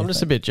 Yeah, I'm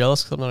just a bit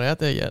jealous because I'm not out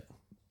there yet.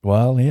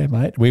 Well, yeah,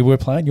 mate. We were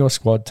playing your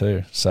squad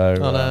too, so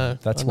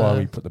that's I why know.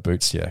 we put the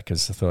boots here,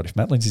 because I thought if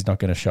Matt Lindsay's not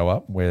going to show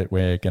up,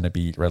 we're going to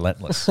be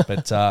relentless.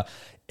 But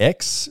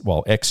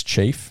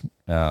ex-chief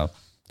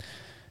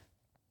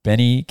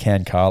Benny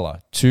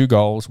Cancala, 2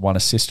 goals, 1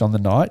 assist on the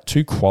night,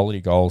 2 quality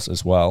goals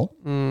as well.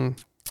 And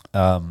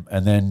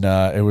then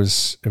it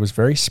was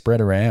very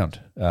spread around.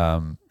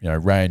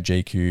 Ray and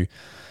GQ.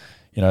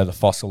 The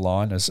fossil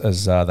line,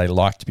 as they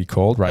like to be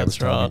called. Ray was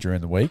telling me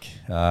during the week.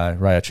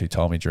 Ray actually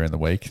told me during the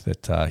week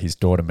that his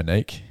daughter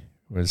Monique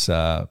was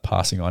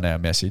passing on our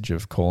message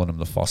of calling him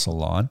the fossil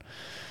line.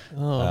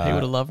 Oh, he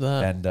would have loved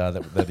that. And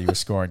that he was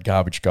scoring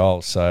garbage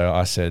goals. So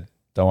I said,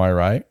 don't worry,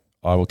 Ray.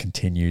 I will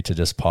continue to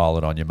just pile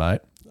it on you, mate.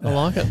 I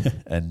like it.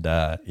 And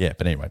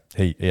but anyway,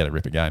 he had a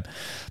ripper game.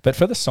 But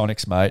for the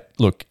Sonics, mate,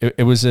 look,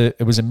 it was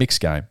a mixed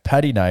game.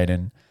 Paddy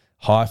Naden,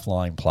 high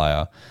flying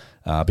player.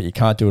 But you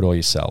can't do it all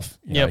yourself.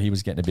 He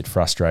was getting a bit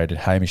frustrated.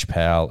 Hamish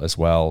Powell as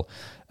well.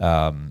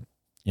 The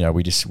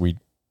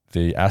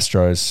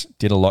Astros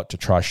did a lot to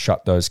try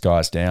shut those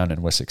guys down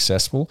and were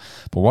successful.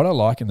 But what I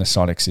like in the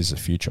Sonics is the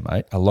future,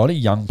 mate. A lot of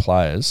young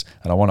players,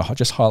 and I want to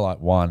just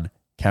highlight one,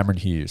 Cameron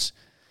Hughes.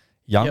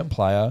 Young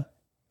player.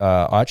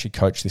 I actually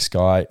coached this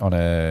guy on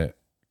a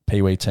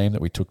Pee-wee team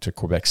that we took to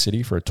Quebec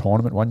City for a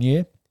tournament one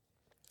year.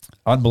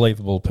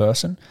 Unbelievable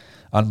person.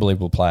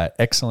 unbelievable player,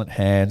 excellent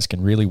hands,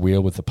 can really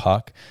wheel with the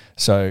puck.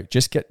 So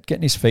just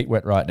getting his feet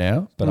wet right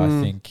now. But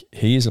I think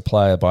he is a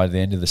player by the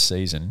end of the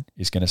season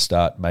is going to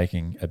start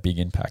making a big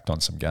impact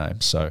on some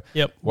games. So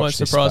Yep, watch won't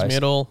this surprise me space.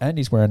 at all. And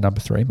he's wearing number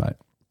 3, mate.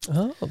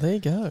 Oh, there you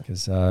go.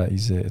 Because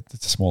it's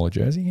a smaller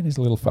jersey and he's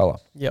a little fella.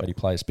 Yep. But he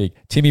plays big.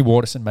 Timmy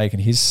Waterson making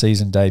his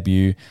season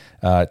debut.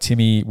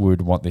 Timmy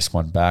would want this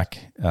one back,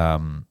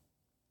 saving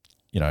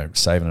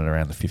it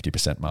around the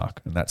 50%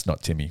 mark. And that's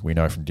not Timmy. We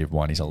know from Div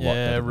 1 he's a lot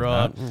better than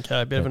right. that.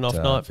 Okay, a bit of an off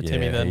night for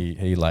Timmy then.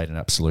 He laid an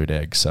absolute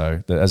egg.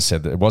 So, as I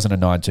said, it wasn't a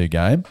 9-2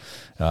 game.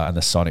 And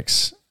the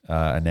Sonics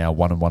are now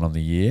 1-1 on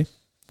the year.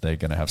 They're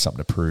going to have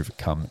something to prove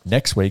come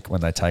next week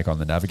when they take on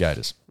the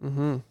Navigators.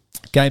 Mm-hmm.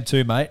 Game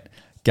 2, mate.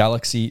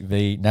 Galaxy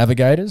v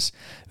Navigators.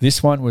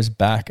 This one was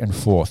back and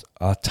forth.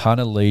 A ton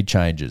of lead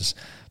changes.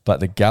 But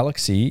the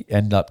Galaxy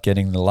end up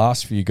getting the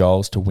last few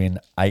goals to win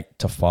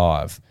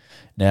 8-5.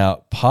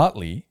 Now,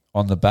 partly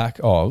on the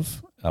back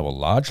of,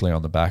 largely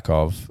on the back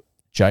of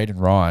Jaden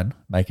Ryan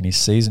making his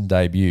season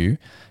debut.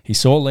 He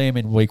saw Liam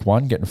in week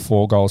 1 getting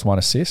 4 goals, 1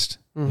 assist.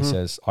 He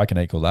says, I can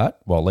equal that.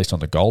 Well, at least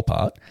on the goal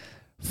part.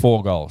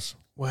 4 goals.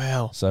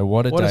 Wow. So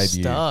what a What a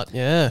debut. start,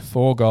 yeah.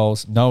 4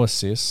 goals, no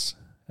assists.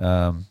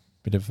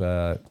 Bit of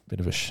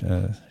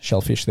a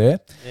shellfish there.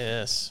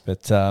 Yes.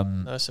 But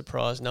No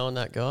surprise knowing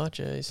that guy,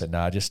 jeez. But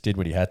no, just did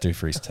what he had to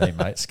for his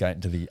teammate,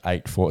 skating to the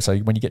 8-4. So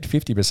when you get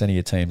 50% of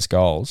your team's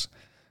goals,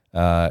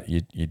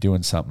 you're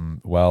doing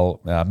something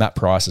well. Matt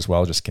Price as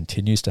well just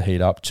continues to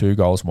heat up. 2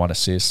 goals, 1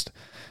 assist,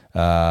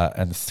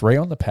 and 3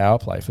 on the power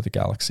play for the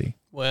Galaxy.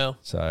 Wow.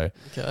 So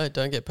Okay,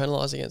 don't get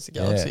penalised against the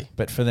Galaxy. yeah.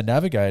 But for the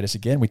Navigators,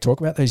 again, we talk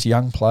about those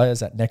young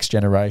players, that next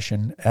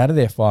generation. Out of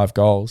their 5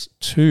 goals,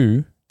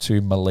 2 to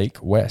Malik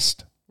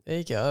West. There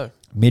you go.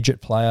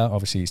 Midget player,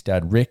 obviously his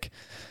dad Rick,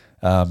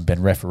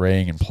 been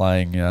refereeing and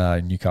playing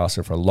in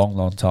Newcastle for a long,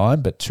 long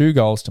time, but 2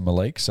 goals to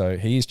Malik, so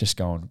he's just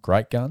going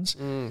great guns.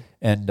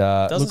 And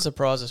Doesn't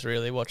surprise us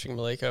really watching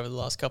Malik over the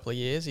last couple of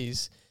years.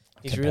 He's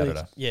really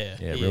competitor. he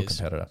real is.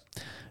 competitor.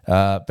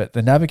 But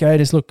the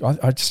Navigators, look,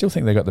 I still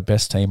think they've got the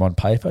best team on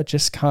paper,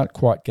 just can't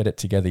quite get it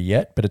together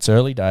yet, but it's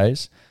early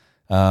days.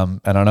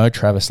 And I know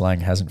Travis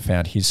Lang hasn't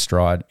found his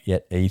stride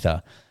yet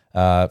either.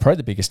 Probably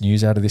the biggest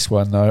news out of this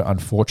one, though,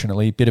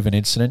 unfortunately, bit of an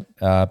incident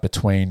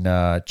between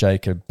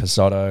Jacob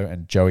Pizzotto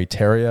and Joey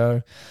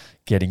Terrio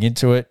getting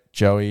into it.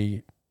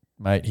 Joey,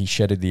 mate, he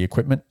shedded the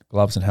equipment,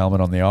 gloves and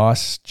helmet on the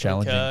ice,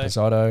 challenging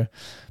Pizzotto.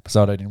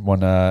 Pizzotto didn't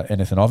want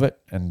anything of it,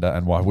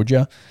 and why would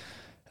you?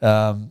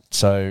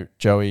 So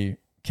Joey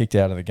kicked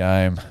out of the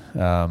game,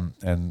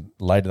 and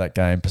later that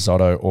game,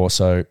 Pizzotto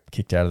also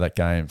kicked out of that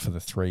game for the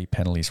 3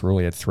 penalties rule.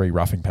 He had 3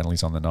 roughing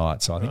penalties on the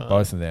night, so I think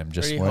both of them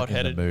just Pretty weren't in the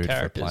hot-headed mood for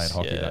characters, playing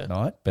hockey yeah. that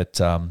night.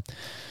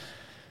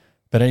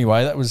 But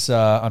anyway, that was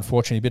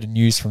unfortunately a bit of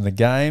news from the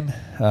game.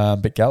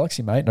 But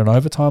Galaxy, mate, an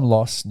overtime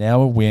loss,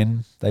 now a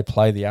win. They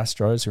play the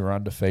Astros, who are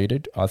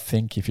undefeated. I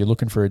think if you're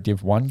looking for a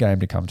Div 1 game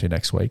to come to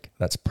next week,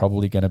 that's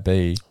probably going to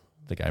be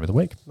the game of the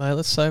week. Mate,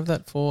 let's save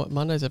that for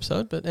Monday's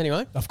episode. But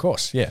anyway. Of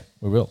course, yeah,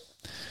 we will.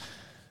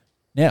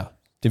 Now,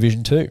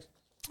 Division 2.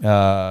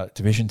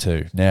 Division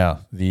 2.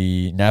 Now,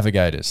 the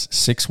Navigators,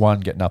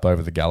 6-1 getting up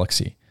over the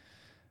Galaxy.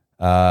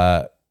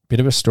 Bit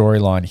of a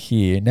storyline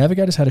here.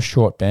 Navigators had a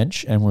short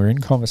bench, and we're in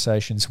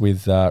conversations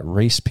with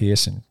Reese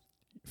Pearson,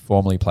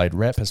 formerly played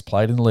rep, has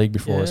played in the league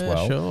before as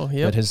well, sure,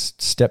 yep. but has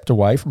stepped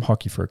away from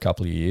hockey for a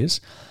couple of years,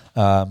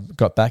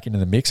 got back into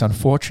the mix.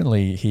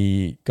 Unfortunately,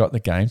 he got the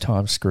game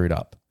time screwed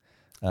up,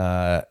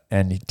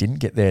 and he didn't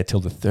get there till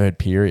the 3rd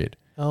period.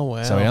 Oh,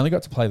 wow. So he only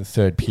got to play the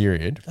 3rd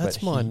period.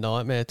 That's my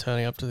nightmare,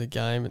 turning up to the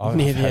game I've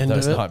near the had end of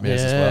those it.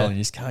 nightmares as well, and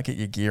you just can't get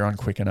your gear on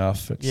quick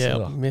enough. It's,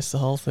 Missed the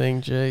whole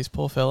thing. Jeez,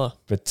 poor fella.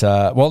 But,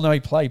 no, he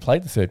played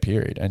the 3rd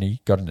period, and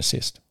he got an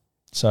assist.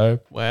 So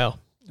Wow.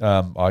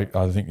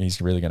 I think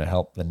he's really going to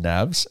help the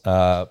Navs.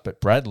 But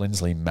Brad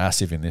Lindsley,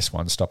 massive in this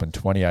one, stopping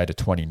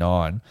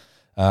 28-29.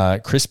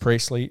 Chris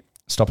Priestley,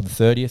 stopping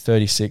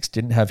 30-36,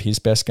 didn't have his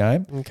best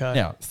game. Okay.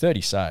 Now,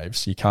 30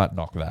 saves, you can't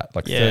knock that.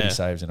 30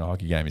 saves in a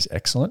hockey game is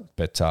excellent,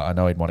 but I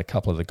know he'd want a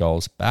couple of the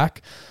goals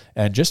back.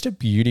 And just a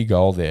beauty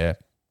goal there,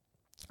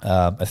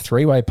 a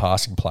 3-way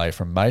passing play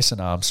from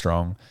Mason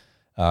Armstrong,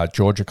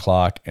 Georgia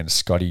Clark, and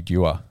Scotty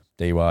Dewar,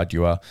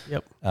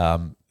 Yep.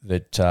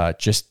 that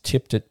just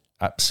tipped it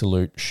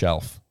absolute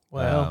shelf.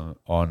 Wow.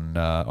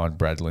 On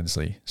Brad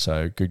Lindsley.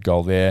 So good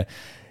goal there.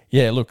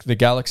 Yeah, look, the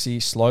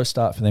Galaxy, slow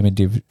start for them in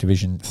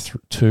Division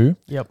 2.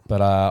 Yep.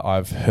 But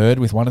I've heard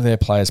with one of their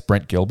players,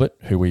 Brent Gilbert,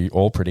 who we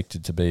all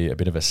predicted to be a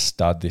bit of a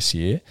stud this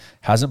year,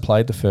 hasn't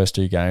played the first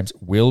 2 games,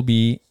 will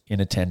be in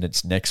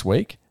attendance next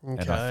week.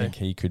 Okay. And I think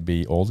he could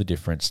be all the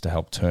difference to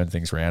help turn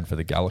things around for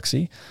the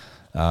Galaxy,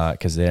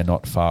 because they're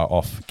not far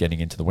off getting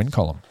into the win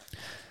column.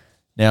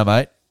 Now,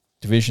 mate,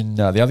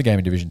 the other game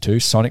in Division 2,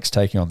 Sonics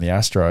taking on the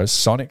Astros.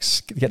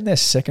 Sonics getting their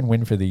 2nd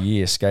win for the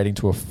year, skating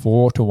to a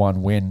 4-1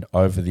 win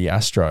over the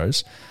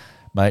Astros.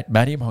 Mate,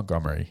 Matty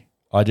Montgomery,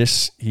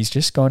 he's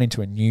just gone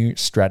into a new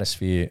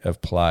stratosphere of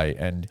play,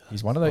 and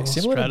he's one of those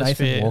similar to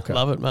Nathan Walker.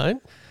 Love it, mate.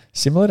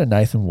 Similar to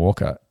Nathan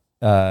Walker.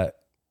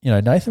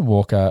 Nathan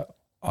Walker,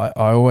 I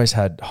always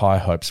had high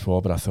hopes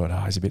for, but I thought,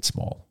 he's a bit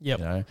small. Yep.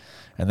 You know?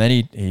 And then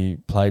he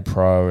played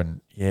pro,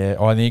 and I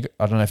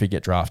don't know if he'd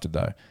get drafted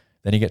though.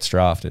 Then he gets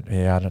drafted.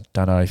 Yeah, I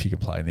don't know if he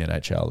could play in the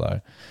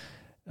NHL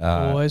though.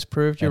 Always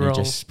proved you wrong. He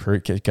just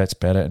gets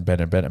better and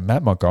better and better.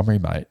 Matt Montgomery,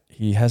 mate,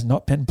 he has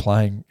not been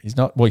playing. He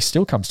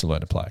still comes to learn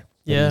to play.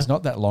 Yeah. He's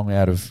not that long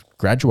out of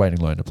graduating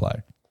learn to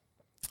play.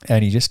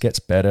 And he just gets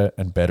better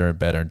and better and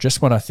better. And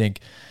just when I think,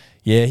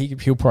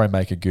 he'll probably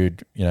make a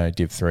good,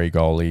 Div 3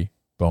 goalie,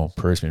 boom,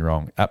 proves me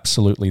wrong.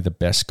 Absolutely the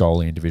best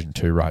goalie in Division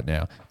 2 right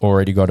now.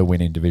 Already got a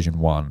win in Division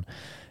 1.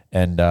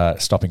 And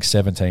stopping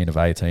 17 of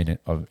 18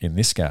 in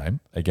this game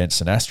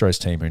against an Astros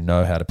team who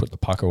know how to put the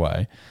puck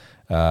away.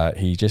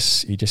 He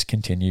just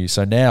continues.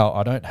 So now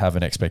I don't have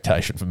an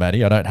expectation for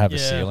Matty. I don't have a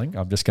ceiling.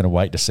 I'm just going to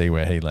wait to see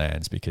where he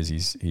lands because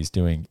he's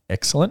doing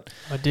excellent.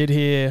 I did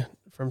hear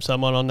from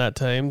someone on that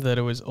team that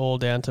it was all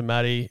down to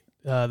Matty,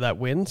 that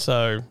win.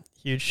 So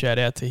huge shout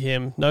out to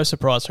him. No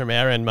surprise from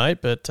our end, mate.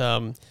 But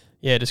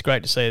just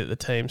great to see that the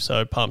team's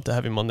so pumped to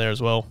have him on there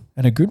as well.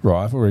 And a good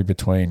rivalry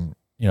between,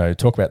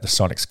 talk about the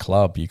Sonics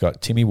club. You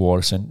got Timmy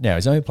Waterson. Now,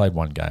 he's only played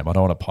one game. I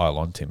don't want to pile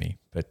on Timmy,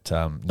 but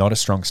not a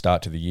strong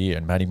start to the year.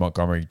 And Matty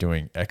Montgomery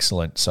doing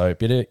excellent. So a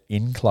bit of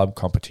in-club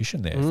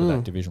competition there for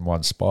that Division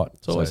 1 spot.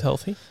 It's always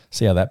healthy.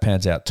 See how that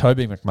pans out.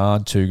 Toby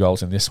McMahon, 2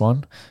 goals in this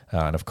one.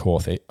 And of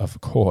course,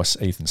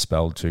 Ethan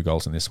Speld, 2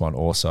 goals in this one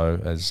also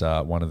as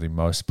one of the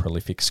most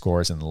prolific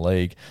scorers in the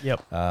league.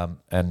 Yep.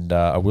 And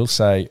I will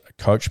say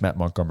Coach Matt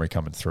Montgomery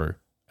coming through,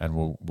 and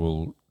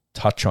we'll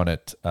touch on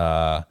it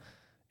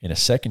in a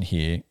second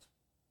here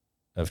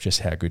of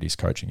just how good his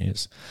coaching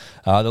is.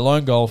 The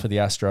lone goal for the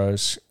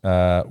Astros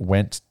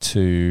went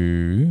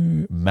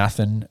to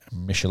Mathan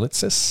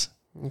Michalitsas.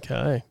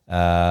 Okay.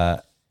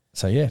 That's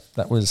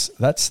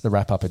the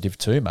wrap up of Div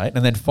 2, mate.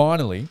 And then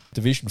finally,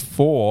 Division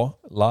 4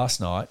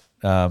 last night,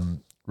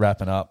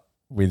 wrapping up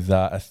with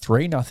a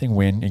 3-0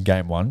 win in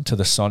Game 1 to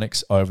the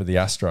Sonics over the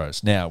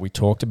Astros. Now, we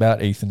talked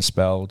about Ethan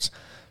Speld's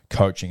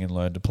coaching and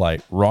learn to play.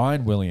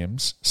 Ryan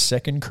Williams,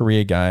 second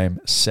career game,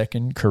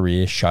 second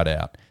career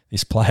shutout.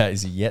 This player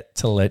is yet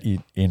to let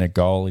in a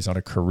goal. He's on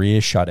a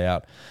career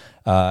shutout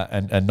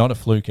and not a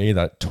fluke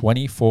either.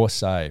 24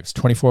 saves,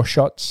 24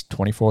 shots,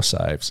 24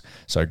 saves.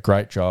 So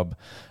great job,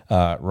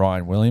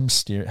 Ryan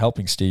Williams,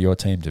 helping steer your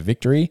team to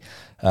victory.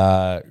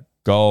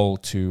 Goal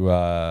to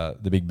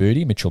the big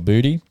booty, Mitchell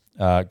Booty.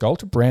 Goal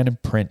to Brandon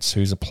Prince,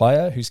 who's a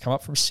player who's come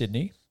up from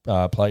Sydney.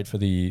 Played for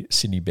the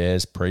Sydney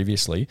Bears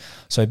previously.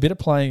 So a bit of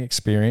playing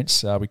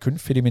experience. We couldn't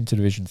fit him into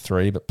Division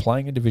 3, but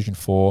playing in Division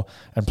 4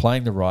 and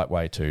playing the right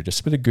way too.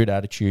 Just with a good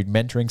attitude,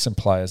 mentoring some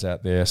players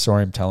out there. Saw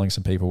him telling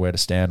some people where to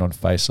stand on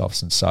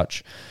face-offs and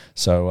such.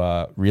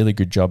 So really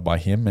good job by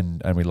him,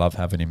 and we love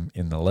having him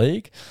in the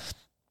league.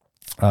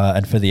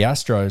 And for the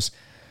Astros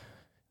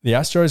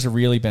have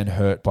really been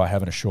hurt by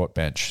having a short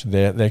bench.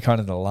 They're kind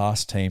of the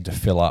last team to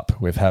fill up.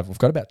 We've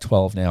got about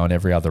 12 now on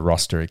every other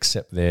roster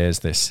except theirs.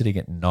 They're sitting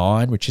at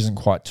 9, which isn't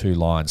quite 2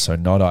 lines, so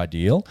not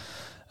ideal.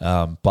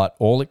 But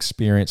all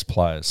experienced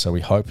players. So we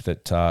hope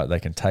that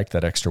they can take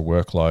that extra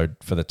workload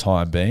for the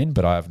time being.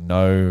 But I've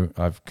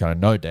kind of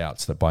no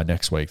doubts that by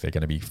next week they're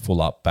going to be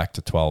full up back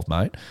to 12,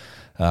 mate.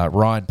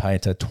 Ryan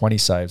Painter, 20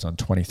 saves on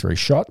 23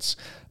 shots.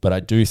 But I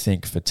do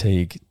think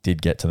fatigue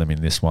did get to them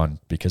in this one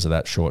because of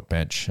that short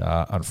bench,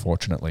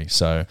 unfortunately.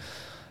 So,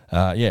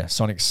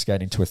 Sonics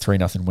skating to a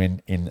 3-0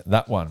 win in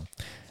that one.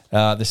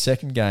 The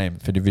second game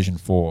for Division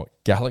 4,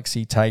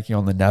 Galaxy taking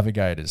on the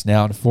Navigators.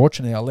 Now,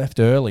 unfortunately, I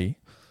left early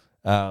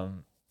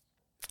in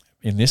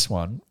this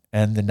one,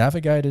 and the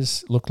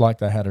Navigators looked like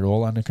they had it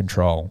all under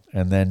control.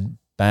 And then,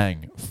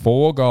 bang,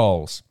 4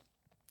 goals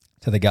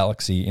to the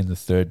Galaxy in the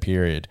third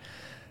period.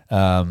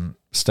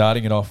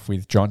 Starting it off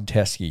with John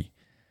Teskey,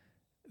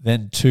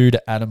 then 2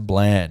 to Adam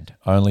Bland,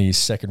 only his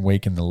second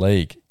week in the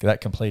league. That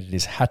completed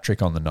his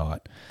hat-trick on the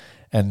night.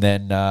 And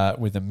then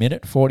with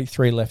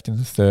 1:43 left in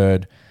the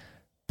third,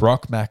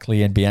 Brock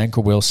Mackley and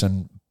Bianca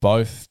Wilson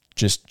both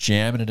just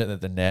jamming it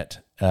at the net.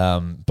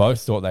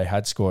 Both thought they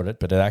had scored it,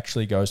 but it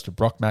actually goes to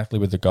Brock Mackley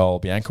with the goal,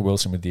 Bianca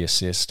Wilson with the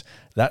assist.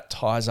 That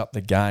ties up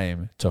the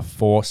game to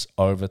force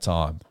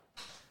overtime.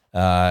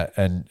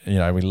 And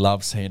we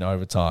love seeing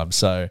overtime.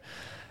 So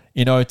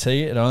in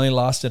OT, it only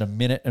lasted 1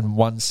 minute and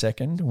 1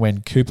 second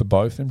when Cooper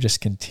Botham just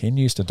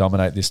continues to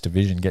dominate this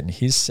division, getting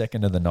his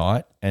second of the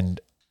night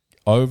and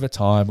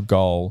overtime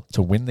goal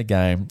to win the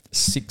game,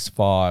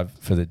 6-5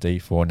 for the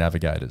D4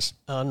 Navigators.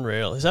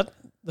 Unreal. Is that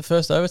the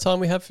first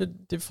overtime we have for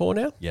Div 4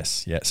 now?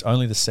 Yes.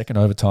 Only the second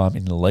overtime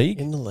in the league.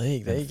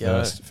 There you go.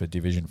 First for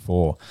Division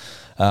 4.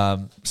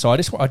 So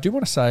I do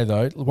want to say,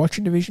 though,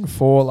 watching Division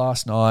 4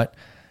 last night,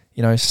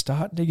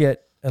 starting to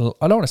get, I don't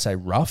want to say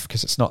rough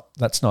because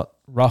that's not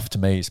rough to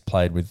me. Is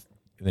played with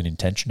an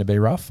intention to be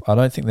rough. I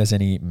don't think there's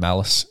any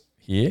malice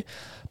here,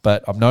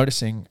 but I'm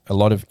noticing a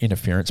lot of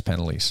interference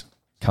penalties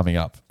coming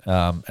up,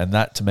 and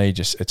that to me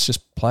it's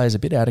just players a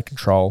bit out of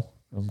control,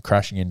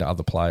 crashing into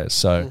other players.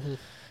 So,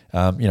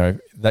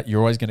 that you're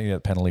always going to get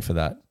a penalty for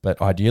that,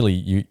 but ideally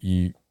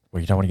you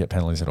don't want to get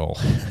penalties at all.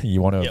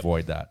 You want to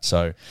avoid that.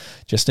 So,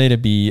 just need to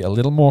be a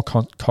little more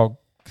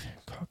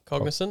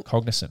Cognizant.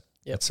 Cognizant.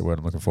 Yep. That's the word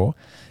I'm looking for.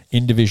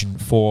 In Division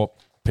 4,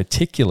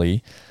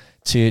 particularly,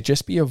 to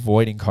just be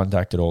avoiding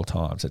contact at all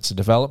times. It's a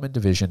development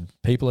division.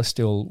 People are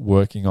still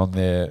working on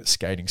their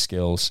skating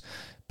skills,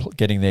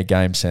 getting their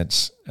game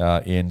sense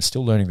in,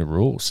 still learning the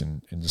rules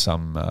in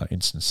some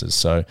instances.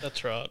 So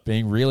That's right.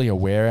 being really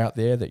aware out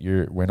there that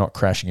we're not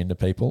crashing into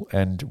people,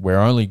 and we're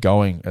only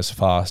going as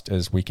fast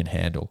as we can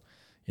handle.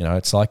 You know,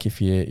 it's like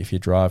if you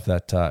drive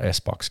that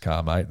S-Box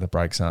car, mate, the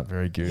brakes aren't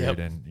very good,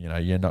 and you know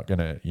you're not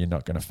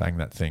gonna fang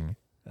that thing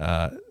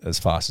as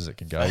fast as it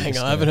can go. I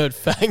haven't heard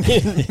fang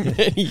in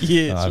many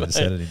years. I haven't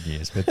said it in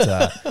years, but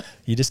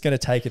you're just going to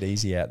take it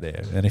easy out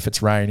there. And if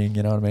it's raining,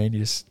 you know what I mean, you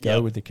just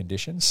go with the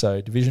conditions. So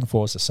Division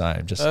 4 is the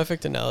same. Just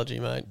perfect analogy,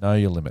 mate. Know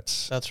your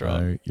limits. That's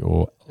right. Know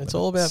your It's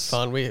all about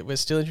fun. We're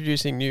still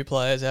introducing new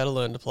players, how to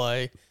learn to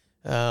play.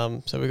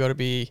 So we've got to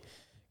be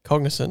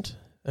cognizant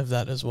of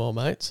that as well,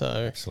 mate. So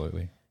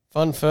absolutely.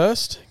 Fun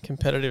first,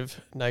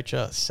 competitive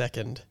nature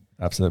second.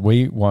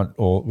 Absolutely.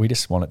 We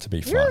just want it to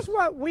be fun. Here's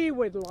what we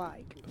would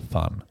like.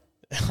 Fun.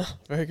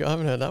 Very good. I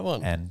haven't heard that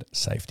one. And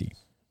safety.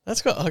 I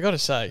got to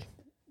say,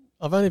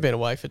 I've only been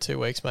away for 2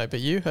 weeks, mate, but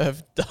you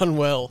have done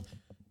well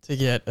to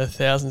get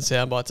 1,000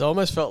 sound bites. I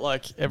almost felt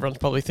like everyone's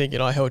probably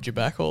thinking I held you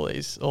back all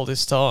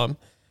this time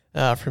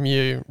from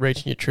you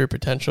reaching your true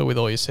potential with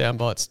all your sound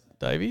bites,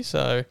 Davey.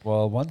 So,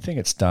 well, one thing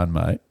it's done,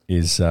 mate,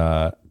 is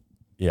I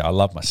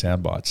love my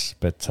sound bites,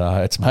 but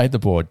it's made the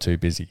board too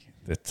busy.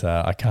 That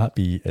I can't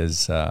be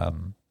as,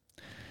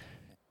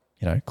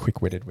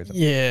 quick-witted with them.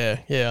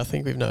 Yeah, I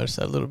think we've noticed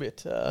that a little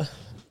bit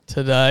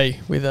today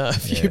with a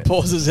few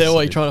pauses there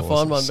while you're trying to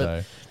find one.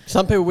 But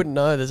some people wouldn't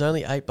know there's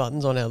only 8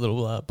 buttons on our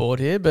little board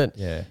here. But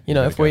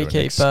if we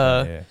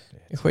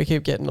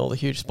keep getting all the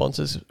huge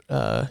sponsors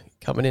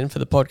coming in for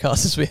the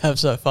podcast as we have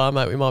so far,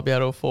 mate, we might be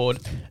able to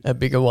afford a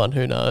bigger one.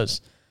 Who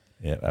knows?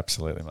 Yeah,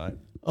 absolutely, mate.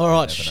 All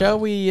right, shall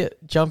we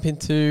jump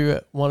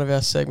into one of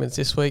our segments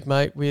this week,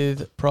 mate,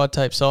 with Pride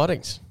Tape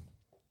sightings?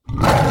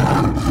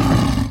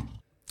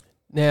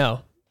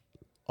 Now,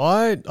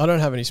 I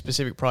don't have any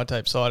specific Pride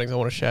Tape sightings I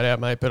want to shout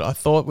out, mate, but I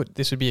thought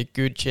this would be a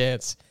good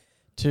chance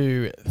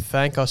to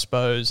thank, I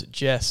suppose,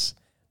 Jess,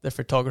 the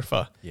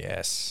photographer.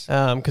 Yes.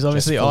 Because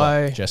obviously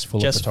Jess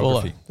Fuller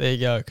Photography. There you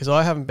go. Because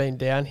I haven't been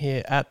down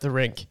here at the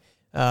rink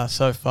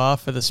so far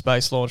for the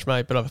space launch,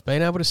 mate, but I've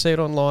been able to see it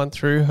online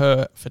through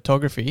her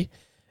photography.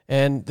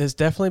 And there's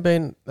definitely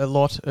been a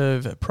lot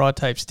of Pride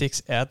Tape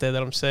sticks out there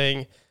that I'm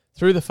seeing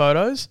through the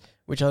photos,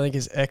 which I think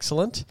is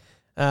excellent.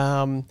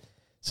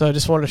 So I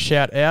just wanted to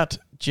shout out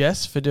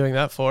Jess for doing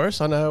that for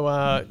us. I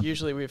know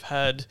usually we've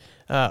had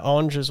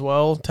Ange as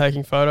well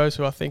taking photos,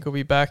 who I think will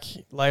be back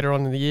later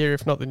on in the year,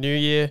 if not the new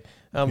year.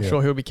 I'm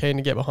sure he'll be keen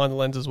to get behind the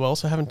lens as well.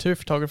 So having 2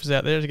 photographers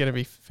out there is going to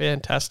be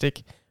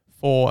fantastic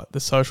for the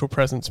social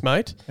presence,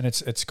 mate. And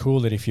it's cool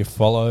that if you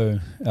follow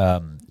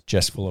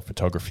Jess Fuller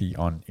Photography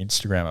on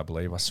Instagram, I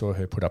believe. I saw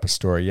her put up a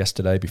story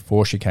yesterday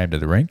before she came to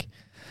the rink,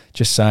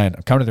 just saying,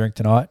 I'm coming to the rink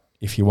tonight.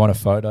 If you want a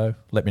photo,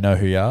 let me know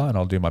who you are and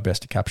I'll do my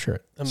best to capture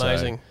it.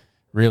 Amazing. So,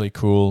 really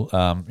cool.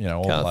 All Can't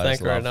players thank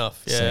her love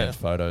enough. seeing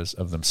photos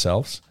of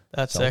themselves.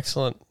 That's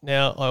excellent.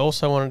 Now, I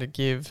also wanted to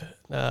give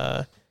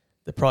the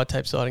Pride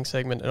Tape sighting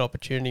segment an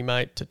opportunity,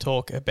 mate, to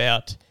talk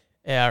about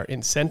our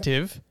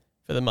incentive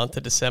for the month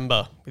of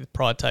December with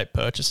Pride Tape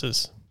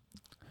purchases.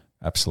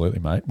 Absolutely,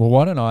 mate. Well,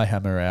 why don't I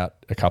hammer out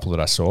a couple that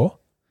I saw?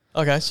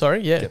 Okay,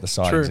 sorry, yeah. Get the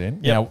sightings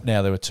in. Yep.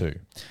 Now there were 2.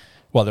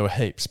 Well, there were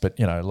heaps, but,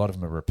 a lot of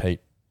them are repeat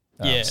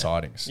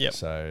sightings. Yep.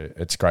 So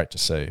it's great to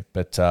see.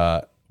 But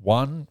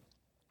one,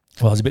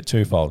 it's a bit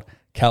twofold.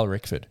 Cal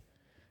Rickford.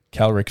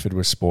 Cal Rickford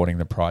was sporting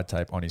the Pride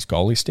Tape on his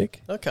goalie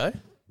stick. Okay,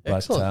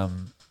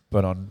 excellent.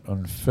 But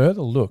on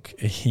further look,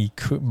 he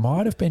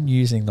might have been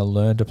using the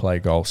Learn to Play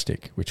goal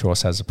stick, which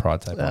also has a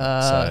Pride Tape on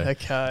it. So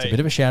okay. It's a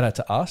bit of a shout out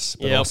to us,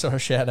 but also a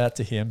shout out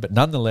to him. But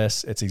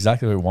nonetheless, it's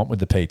exactly what we want with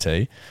the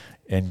PT,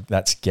 and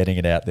that's getting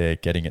it out there,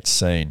 getting it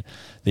seen.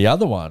 The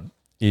other one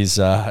is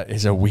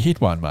a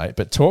weird one, mate.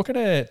 But talking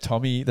to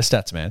Tommy, the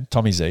stats man,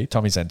 Tommy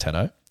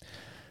Zenteno,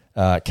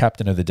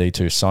 captain of the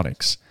D2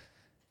 Sonics,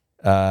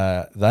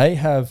 they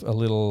have a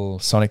little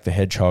Sonic the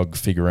Hedgehog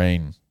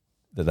figurine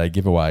that they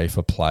give away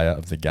for player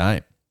of the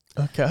game.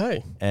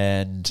 Okay.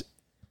 And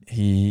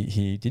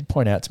he did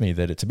point out to me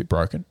that it's a bit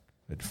broken.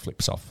 It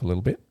flips off a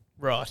little bit.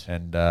 Right.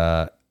 And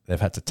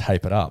they've had to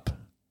tape it up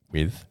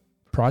with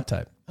Pride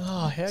Tape.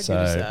 Oh, how good is So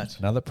that?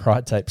 another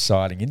Pride Tape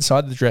sighting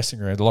inside the dressing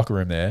room, the locker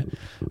room there,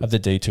 of the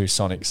D2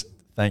 Sonics,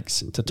 thanks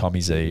to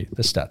Tommy Z,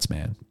 the stats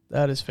man.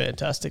 That is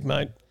fantastic,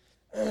 mate.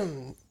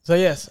 So,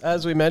 yes,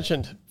 as we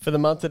mentioned, for the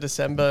month of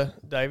December,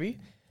 Davey,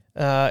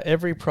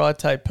 every Pride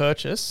Tape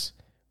purchase,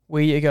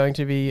 we are going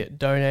to be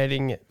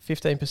donating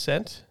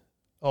 15%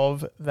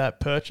 of that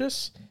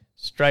purchase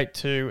straight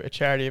to a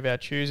charity of our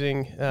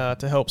choosing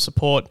to help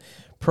support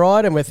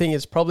Pride. And we're thinking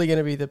it's probably going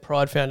to be the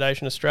Pride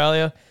Foundation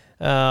Australia.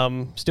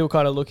 Still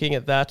kind of looking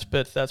at that,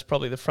 but that's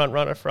probably the front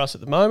runner for us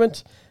at the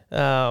moment.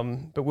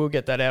 But we'll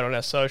get that out on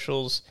our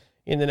socials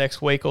in the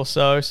next week or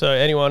so. So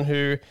anyone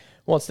who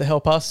wants to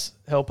help us,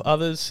 help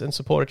others and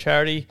support a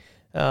charity,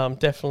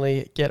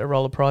 definitely get a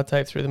roll of Pride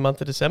tape through the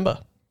month of December.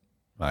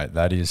 Mate,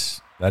 that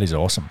is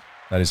awesome.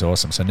 That is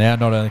awesome. So now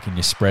not only can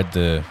you spread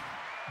the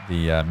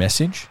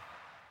message,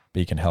 but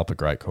you can help a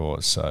great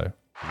cause. So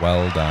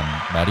well done,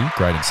 Maddie.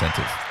 Great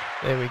incentive.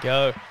 There we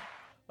go.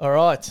 All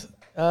right.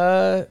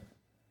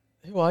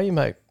 Who are you,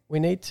 mate? We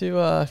need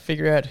to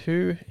figure out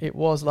who it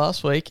was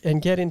last week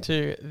and get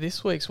into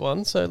this week's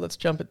one. So let's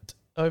jump it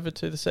over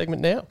to the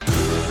segment now.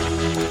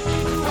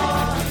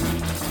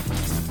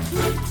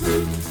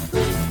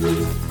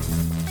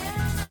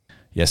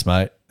 Yes,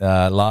 mate.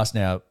 Last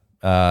now,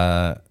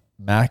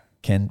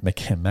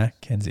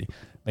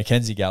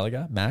 Mackenzie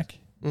Gallagher, Mac.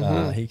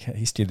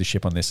 He steered the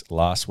ship on this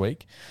last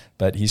week,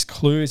 but his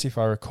clues, if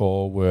I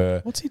recall,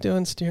 were... What's he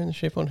doing steering the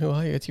ship on Who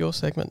Are You? It's your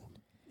segment.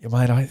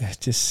 Mate,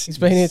 he's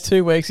been here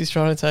 2 weeks. He's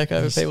trying to take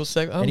over people's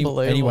segment. Unbelievable.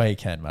 Any way he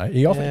can, mate.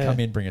 He offered to come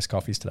in, bring us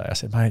coffees today. I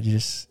said, mate,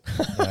 you've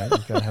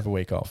got to have a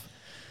week off.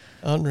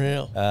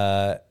 Unreal.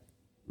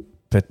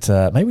 But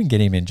maybe we can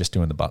get him in just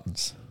doing the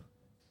buttons.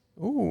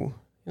 Ooh,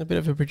 in a bit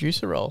of a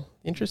producer role.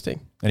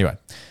 Interesting. Anyway,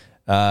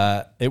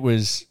 it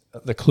was...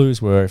 The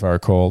clues were, if I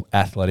recall,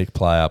 athletic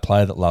player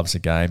that loves the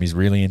game. He's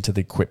really into the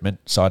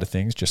equipment side of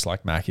things, just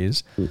like Mac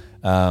is.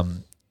 A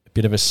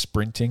bit of a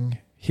sprinting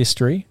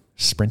history,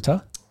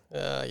 sprinter.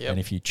 Yep. And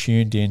if you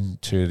tuned in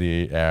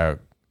to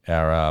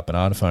our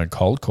Banana Phone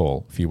cold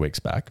call a few weeks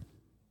back,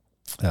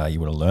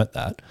 you would have learnt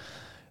that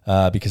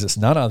because it's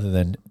none other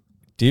than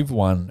Div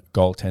 1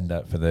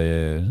 goaltender for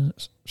the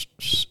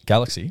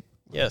Galaxy.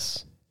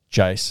 Yes.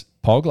 Jace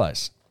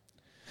Polglaze.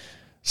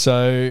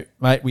 So,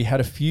 mate, we had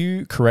a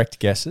few correct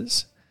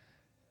guesses.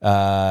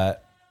 One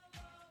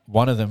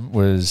of them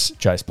was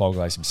Jace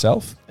Polglaze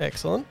himself.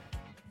 Excellent.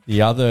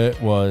 The other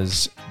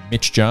was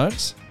Mitch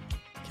Jones.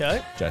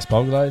 Okay. Jace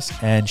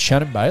Polglaze. And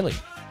Shannon Bailey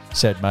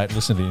said, mate,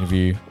 listen to the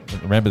interview.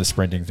 Remember the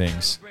sprinting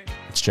things.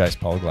 It's Jace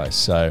Polglaze.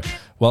 So,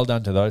 well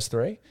done to those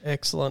three.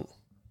 Excellent.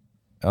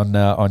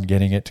 On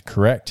getting it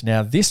correct.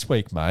 Now, this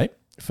week, mate,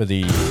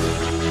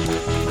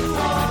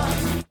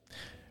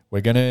 we're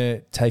going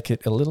to take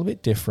it a little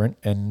bit different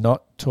and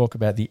not talk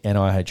about the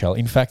NIHL.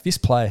 In fact, this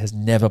player has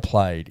never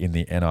played in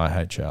the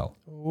NIHL.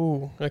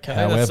 Ooh, okay.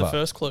 However, that's the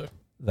first clue.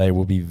 They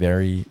will be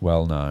very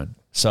well known.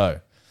 So,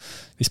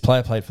 this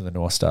player played for the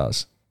North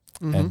Stars,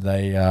 and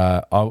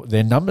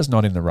their number's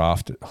not in the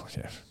rafters. Oh,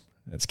 yeah,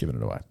 that's giving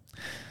it away.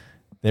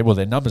 Their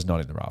number's not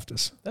in the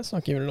rafters. That's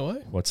not giving it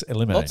away. What's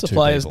eliminated? Lots of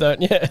players people.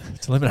 don't. Yeah,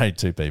 it's eliminated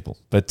 2 people,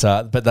 but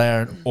they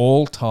are an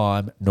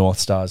all-time North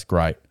Stars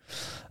great.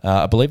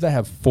 I believe they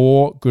have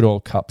 4 good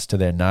old cups to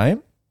their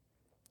name.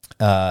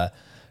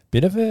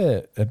 Bit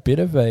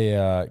of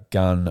a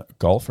gun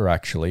golfer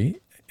actually,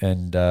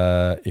 and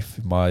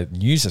if my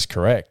news is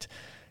correct,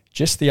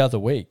 just the other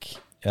week,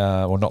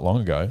 or not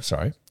long ago,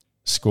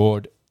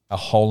 scored a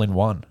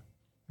hole-in-one.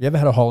 You ever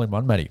had a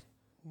hole-in-one, Matty?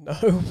 No,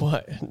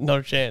 what? Not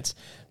a chance.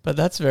 But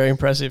that's very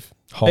impressive.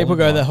 People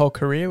go their whole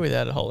career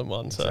without a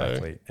hole-in-one.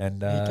 Exactly. So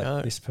and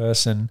this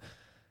person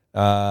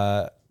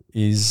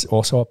is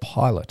also a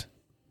pilot.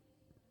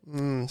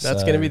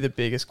 That's going to be the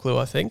biggest clue,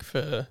 I think,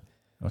 for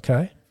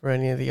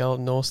any of the old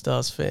North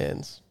Stars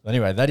fans.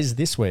 Anyway, that is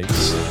this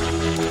week's.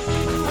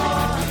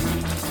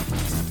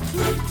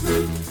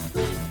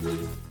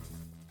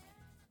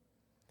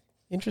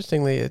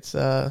 Interestingly, it's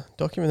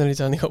documented that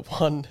he's only got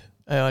 1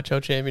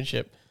 AIHL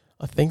championship.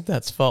 I think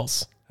that's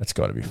false. That's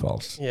got to be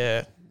false.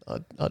 Yeah,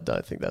 I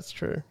don't think that's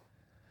true.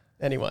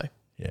 Anyway,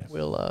 yeah,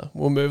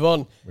 we'll move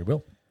on. We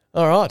will.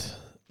 All right,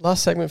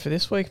 last segment for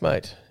this week,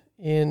 mate.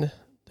 In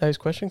Dave's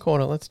Question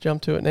Corner. Let's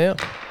jump to it now.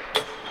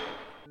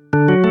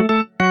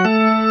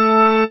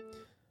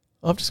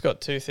 I've just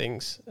got 2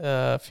 things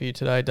for you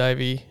today,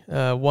 Davey.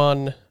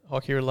 One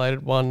hockey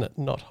related, one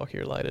not hockey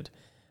related.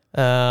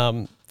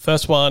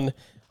 First one,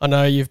 I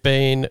know you've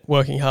been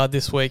working hard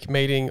this week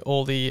meeting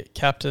all the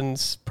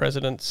captains,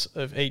 presidents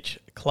of each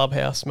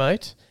clubhouse,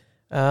 mate.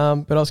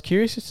 But I was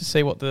curious just to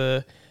see what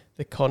the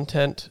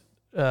content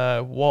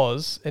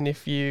was and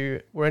if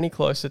you were any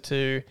closer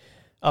to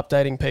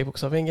updating people,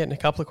 because I've been getting a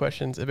couple of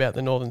questions about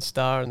the Northern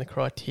Star and the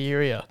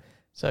criteria.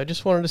 So I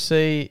just wanted to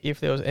see if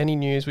there was any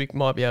news we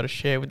might be able to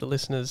share with the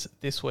listeners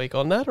this week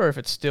on that, or if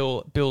it's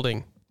still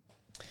building.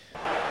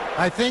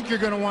 I think you're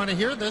going to want to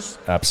hear this.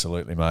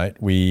 Absolutely, mate.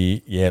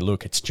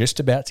 Look, it's just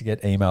about to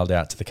get emailed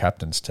out to the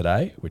captains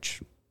today,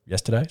 which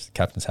yesterday, the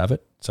captains have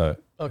it. So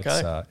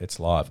it's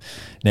live.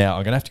 Now,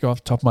 I'm going to have to go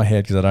off the top of my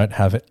head because I don't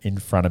have it in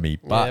front of me.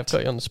 But, I've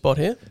got you on the spot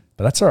here.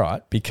 But that's all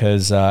right,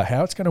 because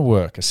how it's going to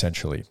work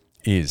essentially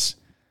is,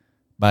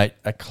 mate,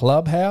 a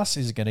clubhouse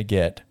is going to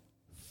get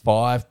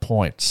 5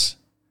 points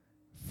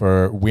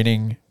for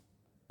winning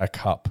a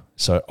cup.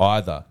 So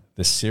either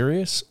the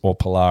Sirius or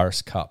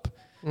Polaris Cup.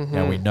 Mm-hmm.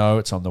 Now, we know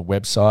it's on the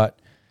website.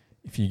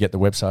 If you get the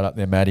website up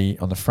there, Maddie,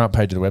 on the front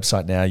page of the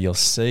website now, you'll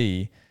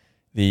see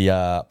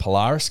the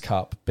Polaris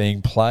Cup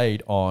being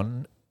played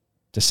on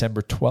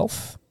December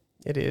 12th.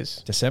 It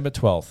is. December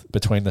 12th,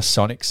 between the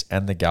Sonics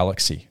and the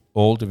Galaxy.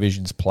 All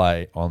divisions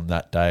play on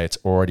that day. It's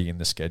already in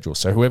the schedule.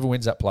 So whoever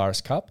wins that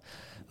Polaris Cup,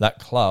 that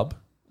club,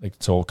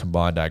 it's all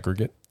combined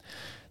aggregate,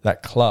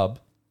 that club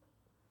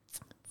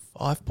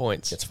 5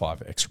 points. Gets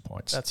 5 extra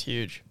points. That's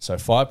huge. So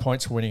 5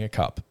 points for winning a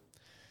cup.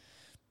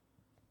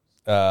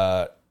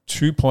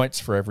 2 points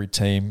for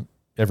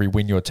every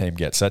win your team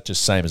gets. That's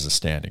just same as the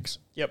standings.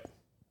 Yep.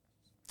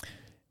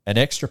 An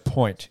extra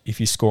point if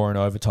you score an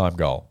overtime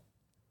goal.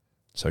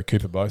 So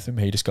Cooper Botham,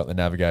 he just got the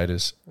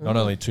Navigators not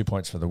only 2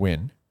 points for the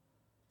win,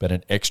 but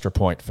an extra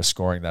point for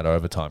scoring that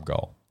overtime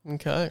goal.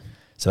 Okay.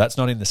 So that's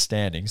not in the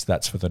standings.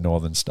 That's for the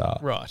Northern Star.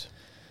 Right.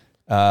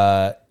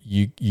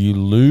 You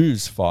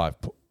lose 5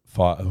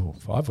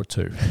 or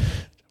 2.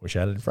 Wish I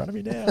had it in front of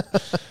me now.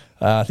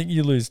 I think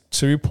you lose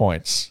 2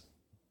 points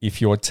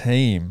if your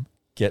team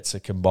gets a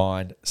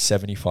combined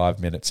 75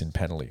 minutes in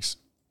penalties.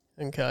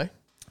 Okay.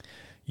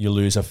 You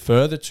lose a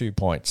further 2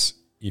 points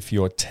if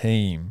your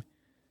team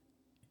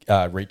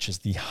reaches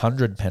the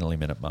 100 penalty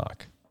minute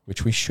mark,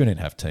 which we shouldn't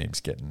have teams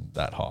getting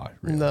that high.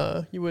 Really.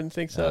 No, you wouldn't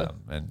think so.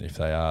 And if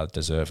they are,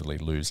 deservedly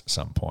lose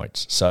some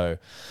points. So,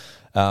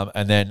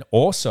 and then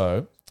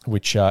also,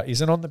 which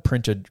isn't on the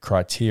printed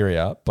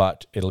criteria,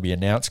 but it'll be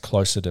announced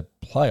closer to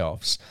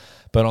playoffs,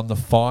 but on the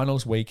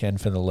finals weekend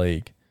for the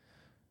league,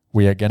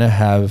 we are going to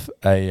have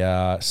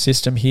a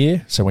system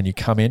here. So when you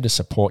come in to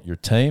support your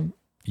team,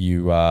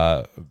 you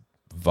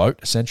vote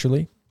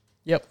essentially.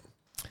 Yep.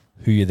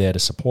 Who you're there to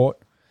support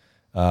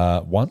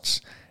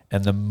once.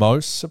 And the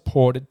most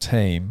supported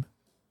team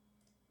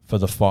for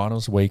the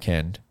finals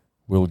weekend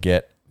will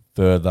get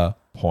further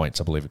points.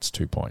 I believe it's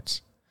 2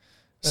 points.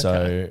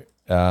 Okay.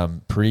 So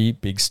pretty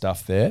big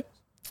stuff there.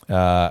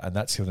 And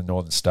that's for the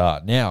Northern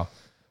Star. Now,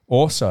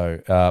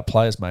 also,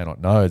 players may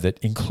not know that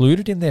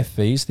included in their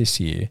fees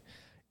this year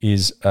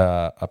is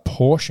a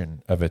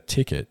portion of a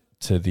ticket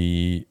to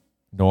the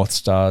North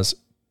Stars,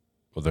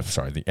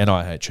 the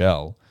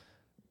NIHL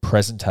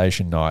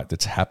presentation night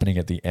that's happening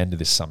at the end of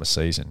this summer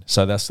season.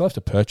 So they'll still have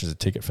to purchase a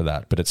ticket for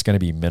that, but it's going to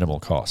be minimal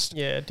cost.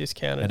 Yeah,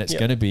 discounted. And it's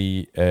going to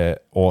be an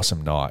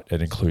awesome night.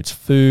 It includes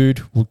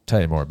food. We'll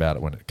tell you more about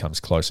it when it comes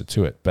closer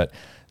to it. But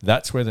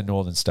that's where the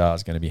Northern Star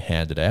is going to be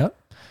handed out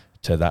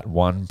to that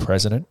one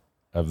president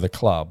of the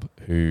club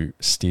who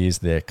steers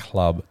their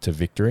club to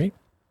victory.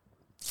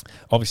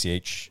 Obviously,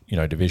 each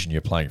division you're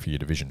playing for your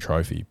division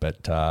trophy,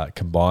 but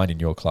combined in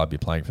your club, you're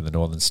playing for the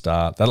Northern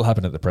Star. That'll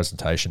happen at the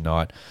presentation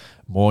night.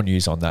 More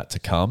news on that to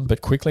come.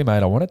 But quickly,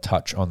 mate, I want to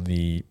touch on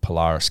the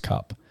Polaris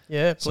Cup.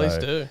 Yeah, please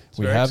do.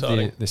 We have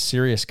the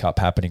Sirius Cup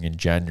happening in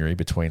January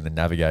between the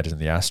Navigators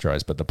and the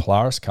Astros, but the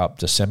Polaris Cup,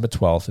 December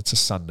 12th, it's a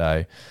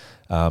Sunday.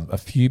 A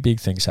few big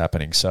things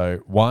happening.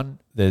 So one,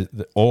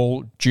 the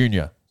all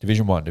junior,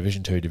 Division 1,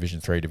 Division 2, Division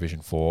 3,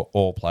 Division 4,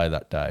 all play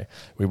that day.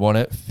 We want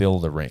to fill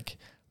the rink.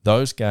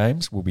 Those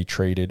games will be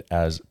treated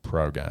as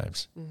pro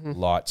games. Mm-hmm.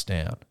 Lights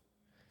down.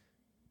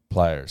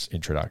 Players,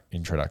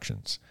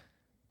 introductions.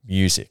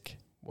 Music.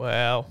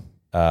 Wow.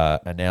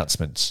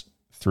 Announcements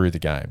through the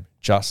game.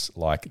 Just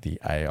like the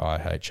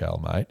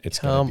AIHL, mate. It's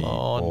going to be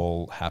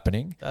all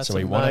happening. That's so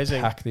we amazing. want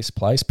to pack this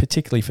place,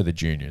 particularly for the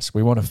juniors.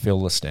 We want to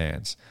fill the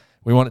stands.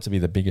 We want it to be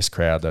the biggest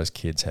crowd those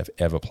kids have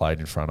ever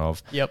played in front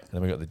of. Yep. And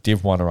then we've got the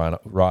Div 1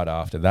 right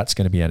after. That's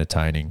going to be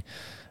entertaining.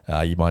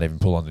 You might even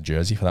pull on the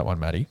jersey for that one,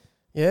 Matty.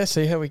 Yeah,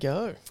 see how we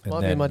go.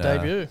 Might be my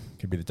debut.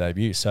 Could be the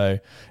debut. So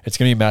it's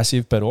going to be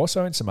massive, but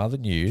also in some other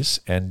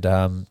news, and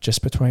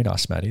just between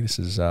us, Matty, this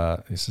is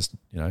a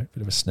bit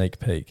of a sneak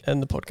peek.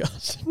 And the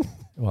podcast.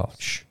 Well,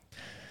 shh.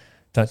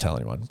 Don't tell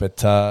anyone. But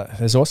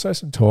there's also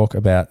some talk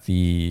about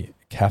the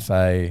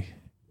cafe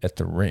at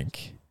the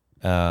rink,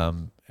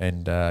 and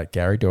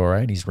Gary Dore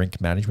and his rink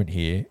management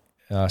here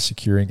are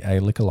securing a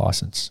liquor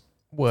license.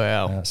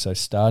 Wow. So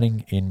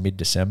starting in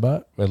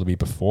mid-December, it'll be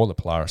before the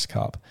Polaris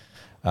Cup,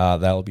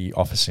 they'll be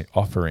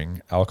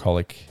offering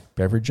alcoholic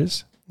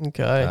beverages.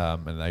 Okay.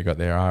 And they got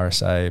their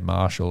RSA,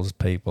 marshals,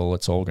 people.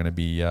 It's all going to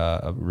be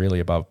really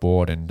above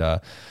board,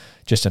 and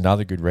just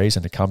another good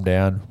reason to come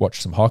down,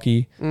 watch some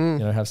hockey,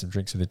 have some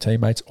drinks with your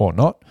teammates or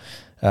not.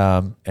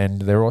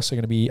 And they're also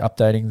going to be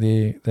updating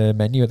the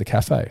menu at the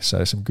cafe.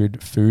 So some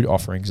good food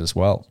offerings as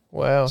well.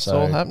 Wow, it's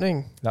all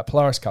happening. That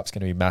Polaris Cup's going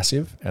to be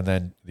massive, and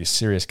then the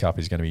Sirius Cup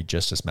is going to be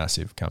just as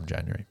massive come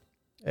January.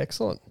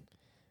 Excellent.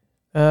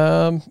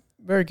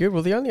 Very good.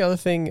 Well, the only other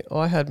thing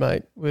I had,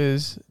 mate,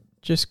 was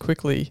just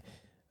quickly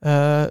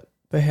the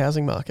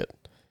housing market.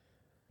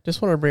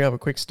 Just wanted to bring up a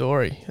quick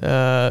story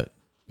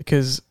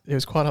because it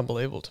was quite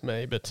unbelievable to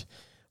me. But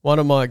one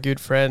of my good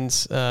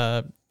friends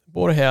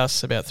bought a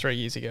house about 3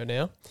 years ago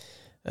now.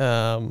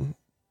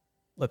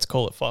 Let's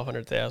call it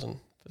 $500,000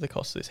 for the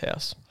cost of this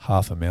house.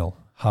 Half a schmil.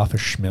 Half a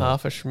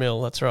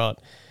schmil, that's right.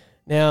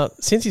 Now,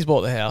 since he's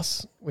bought the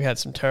house, we had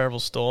some terrible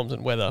storms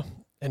and weather,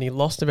 and he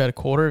lost about a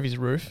quarter of his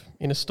roof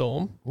in a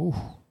storm. Ooh.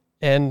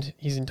 And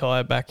his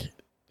entire back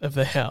of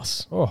the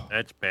house. Oh,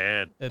 that's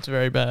bad. It's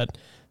very bad.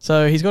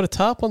 So he's got a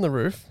tarp on the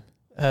roof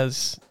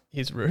as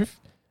his roof.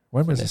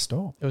 When was the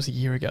storm? It was a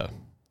year ago.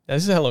 Now,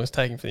 this is how long it's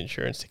taking for the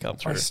insurance to come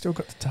through. I still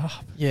got the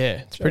tarp.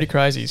 Yeah, it's pretty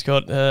crazy. He's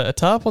got a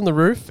tarp on the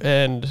roof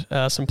and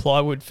some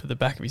plywood for the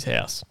back of his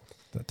house.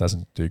 That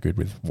doesn't do good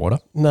with water.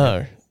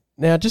 No.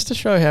 Now, just to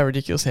show how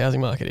ridiculous the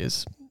housing market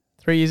is,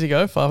 3 years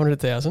ago,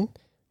 $500,000.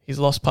 He's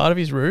lost part of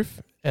his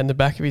roof and the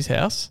back of his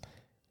house.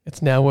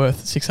 it's now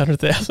worth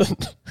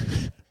 600,000.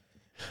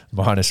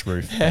 Minus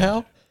roof.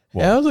 How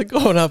has it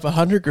gone up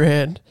 100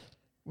 grand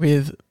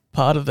with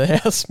part of the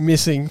house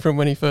missing from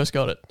when he first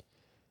got it?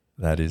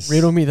 That is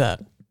Riddle me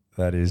that.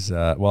 That is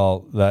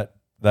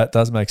that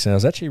does make sense. I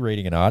was actually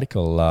reading an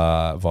article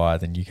via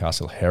the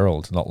Newcastle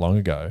Herald not long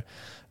ago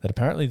that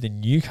apparently the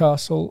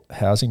Newcastle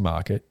housing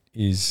market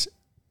is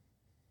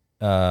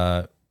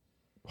tougher.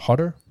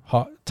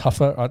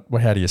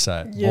 How do you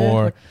say it?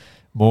 Yeah.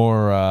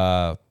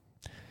 More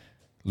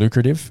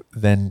lucrative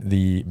than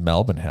the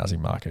Melbourne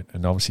housing market.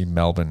 And obviously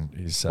Melbourne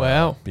is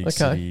a big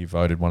city,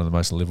 voted one of the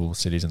most livable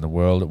cities in the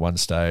world at one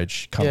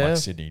stage. Kind of like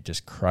Sydney,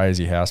 just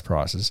crazy house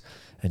prices.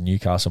 And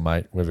Newcastle,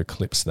 mate, we've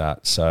eclipsed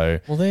that. So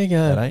well, there you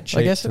go. It ain't cheap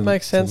I guess it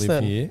makes sense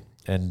then. Here.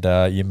 And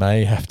you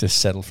may have to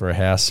settle for a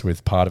house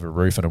with part of a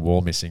roof and a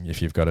wall missing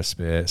if you've got a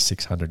spare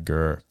 600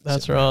 gur.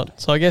 That's right.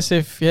 So I guess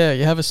if you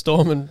have a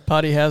storm and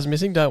party house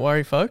missing, don't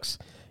worry, folks.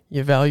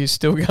 Your value's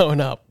still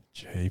going up.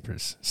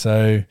 Jeepers.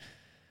 So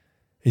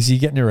is he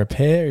getting a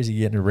repair? Is he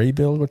getting a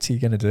rebuild? What's he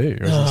going to do?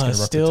 Or is he just going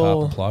to rock the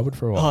tarp and plywood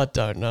for a while? I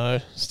don't know.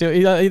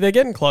 Still, they're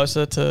getting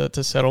closer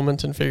to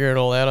settlement and figuring it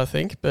all out, I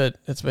think. But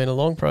it's been a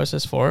long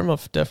process for him.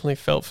 I've definitely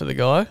felt for the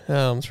guy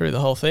through the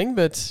whole thing.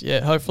 But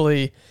yeah,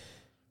 hopefully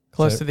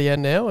close to the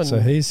end now. And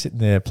so he's sitting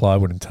there,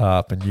 plywood and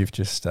tarp, and you've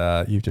just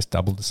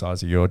doubled the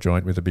size of your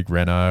joint with a big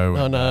reno.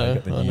 I know.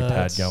 You've got the new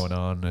pad going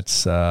on.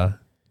 It's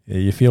yeah,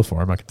 you feel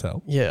for him, I can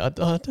tell. Yeah, I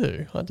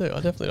do. I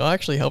definitely. I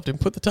actually helped him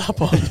put the tarp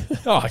on.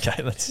 Oh,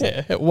 okay. That's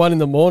at 1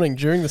 a.m.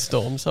 during the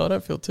storm, so I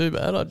don't feel too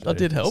bad. I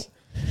did help.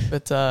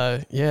 But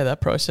yeah,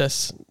 that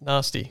process,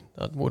 nasty.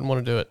 I wouldn't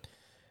want to do it.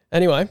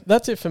 Anyway,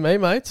 that's it for me,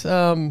 mate.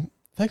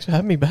 Thanks for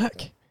having me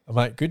back.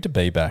 Mate, good to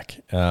be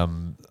back. I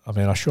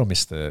mean, I sure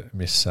miss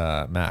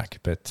Mac,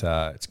 but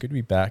it's good to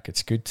be back.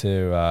 It's good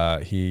to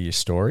hear your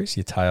stories,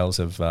 your tales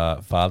of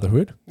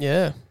fatherhood.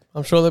 Yeah,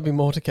 I'm sure there'll be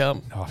more to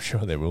come. Oh, I'm sure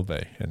there will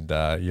be. And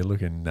you're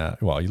looking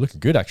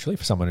good actually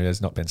for someone who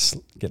has not been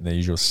getting their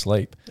usual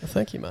sleep. Well,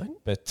 thank you, mate.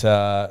 But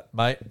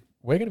mate,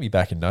 we're going to be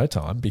back in no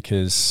time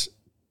because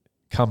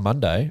come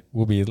Monday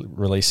we'll be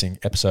releasing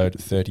episode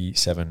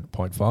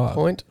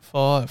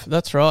 37.5.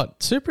 That's right.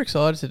 Super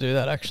excited to do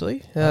that actually.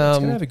 It's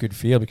going to have a good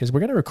feel because we're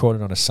going to record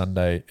it on a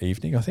Sunday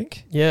evening, I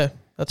think. Yeah,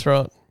 that's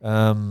right.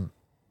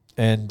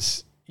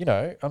 And you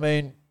know, I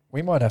mean,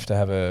 we might have to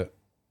have a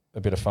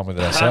bit of fun with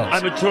it ourselves.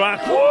 I'm a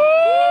truck.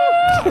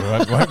 We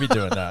won't be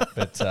doing that,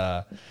 but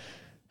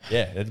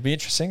yeah, it'll be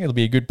interesting. It'll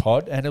be a good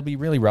pod, and it'll be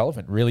really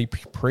relevant, really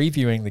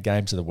previewing the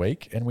games of the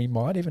week, and we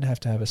might even have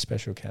to have a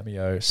special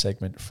cameo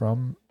segment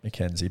from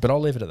Mackenzie. But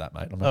I'll leave it at that,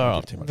 mate. I'm not going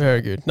to give too much.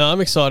 Very good. No,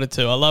 I'm excited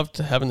too. I loved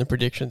having the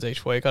predictions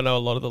each week. I know a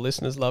lot of the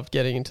listeners loved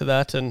getting into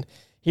that and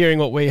hearing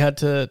what we had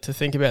to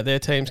think about their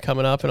teams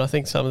coming up. And I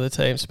think some of the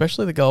teams,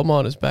 especially the Gold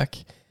Miners back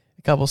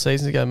a couple of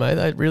seasons ago, mate,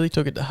 they really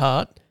took it to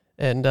heart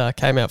and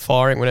came out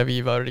firing whenever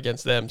you voted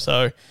against them.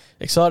 So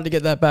excited to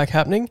get that back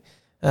happening.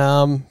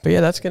 But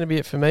yeah, that's going to be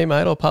it for me,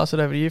 mate. I'll pass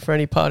it over to you for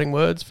any parting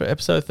words for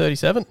episode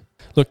 37.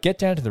 Look, get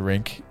down to the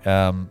rink.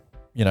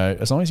 You know,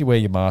 as long as you wear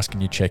your mask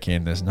and you check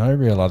in, there's no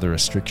real other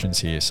restrictions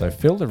here. So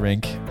fill the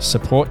rink,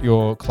 support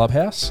your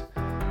clubhouse,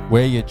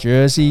 wear your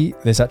jersey.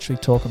 There's actually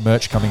talk of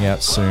merch coming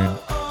out soon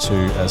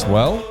too as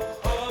well.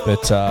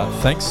 But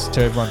thanks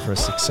to everyone for a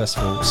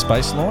successful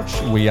space launch.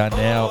 We are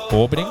now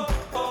orbiting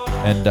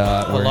and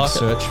we're in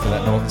search for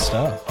that Northern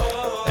Star.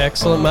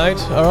 Excellent, mate.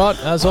 All right,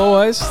 as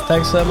always,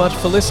 thanks so much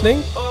for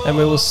listening, and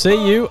we will see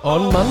you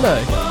on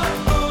Monday.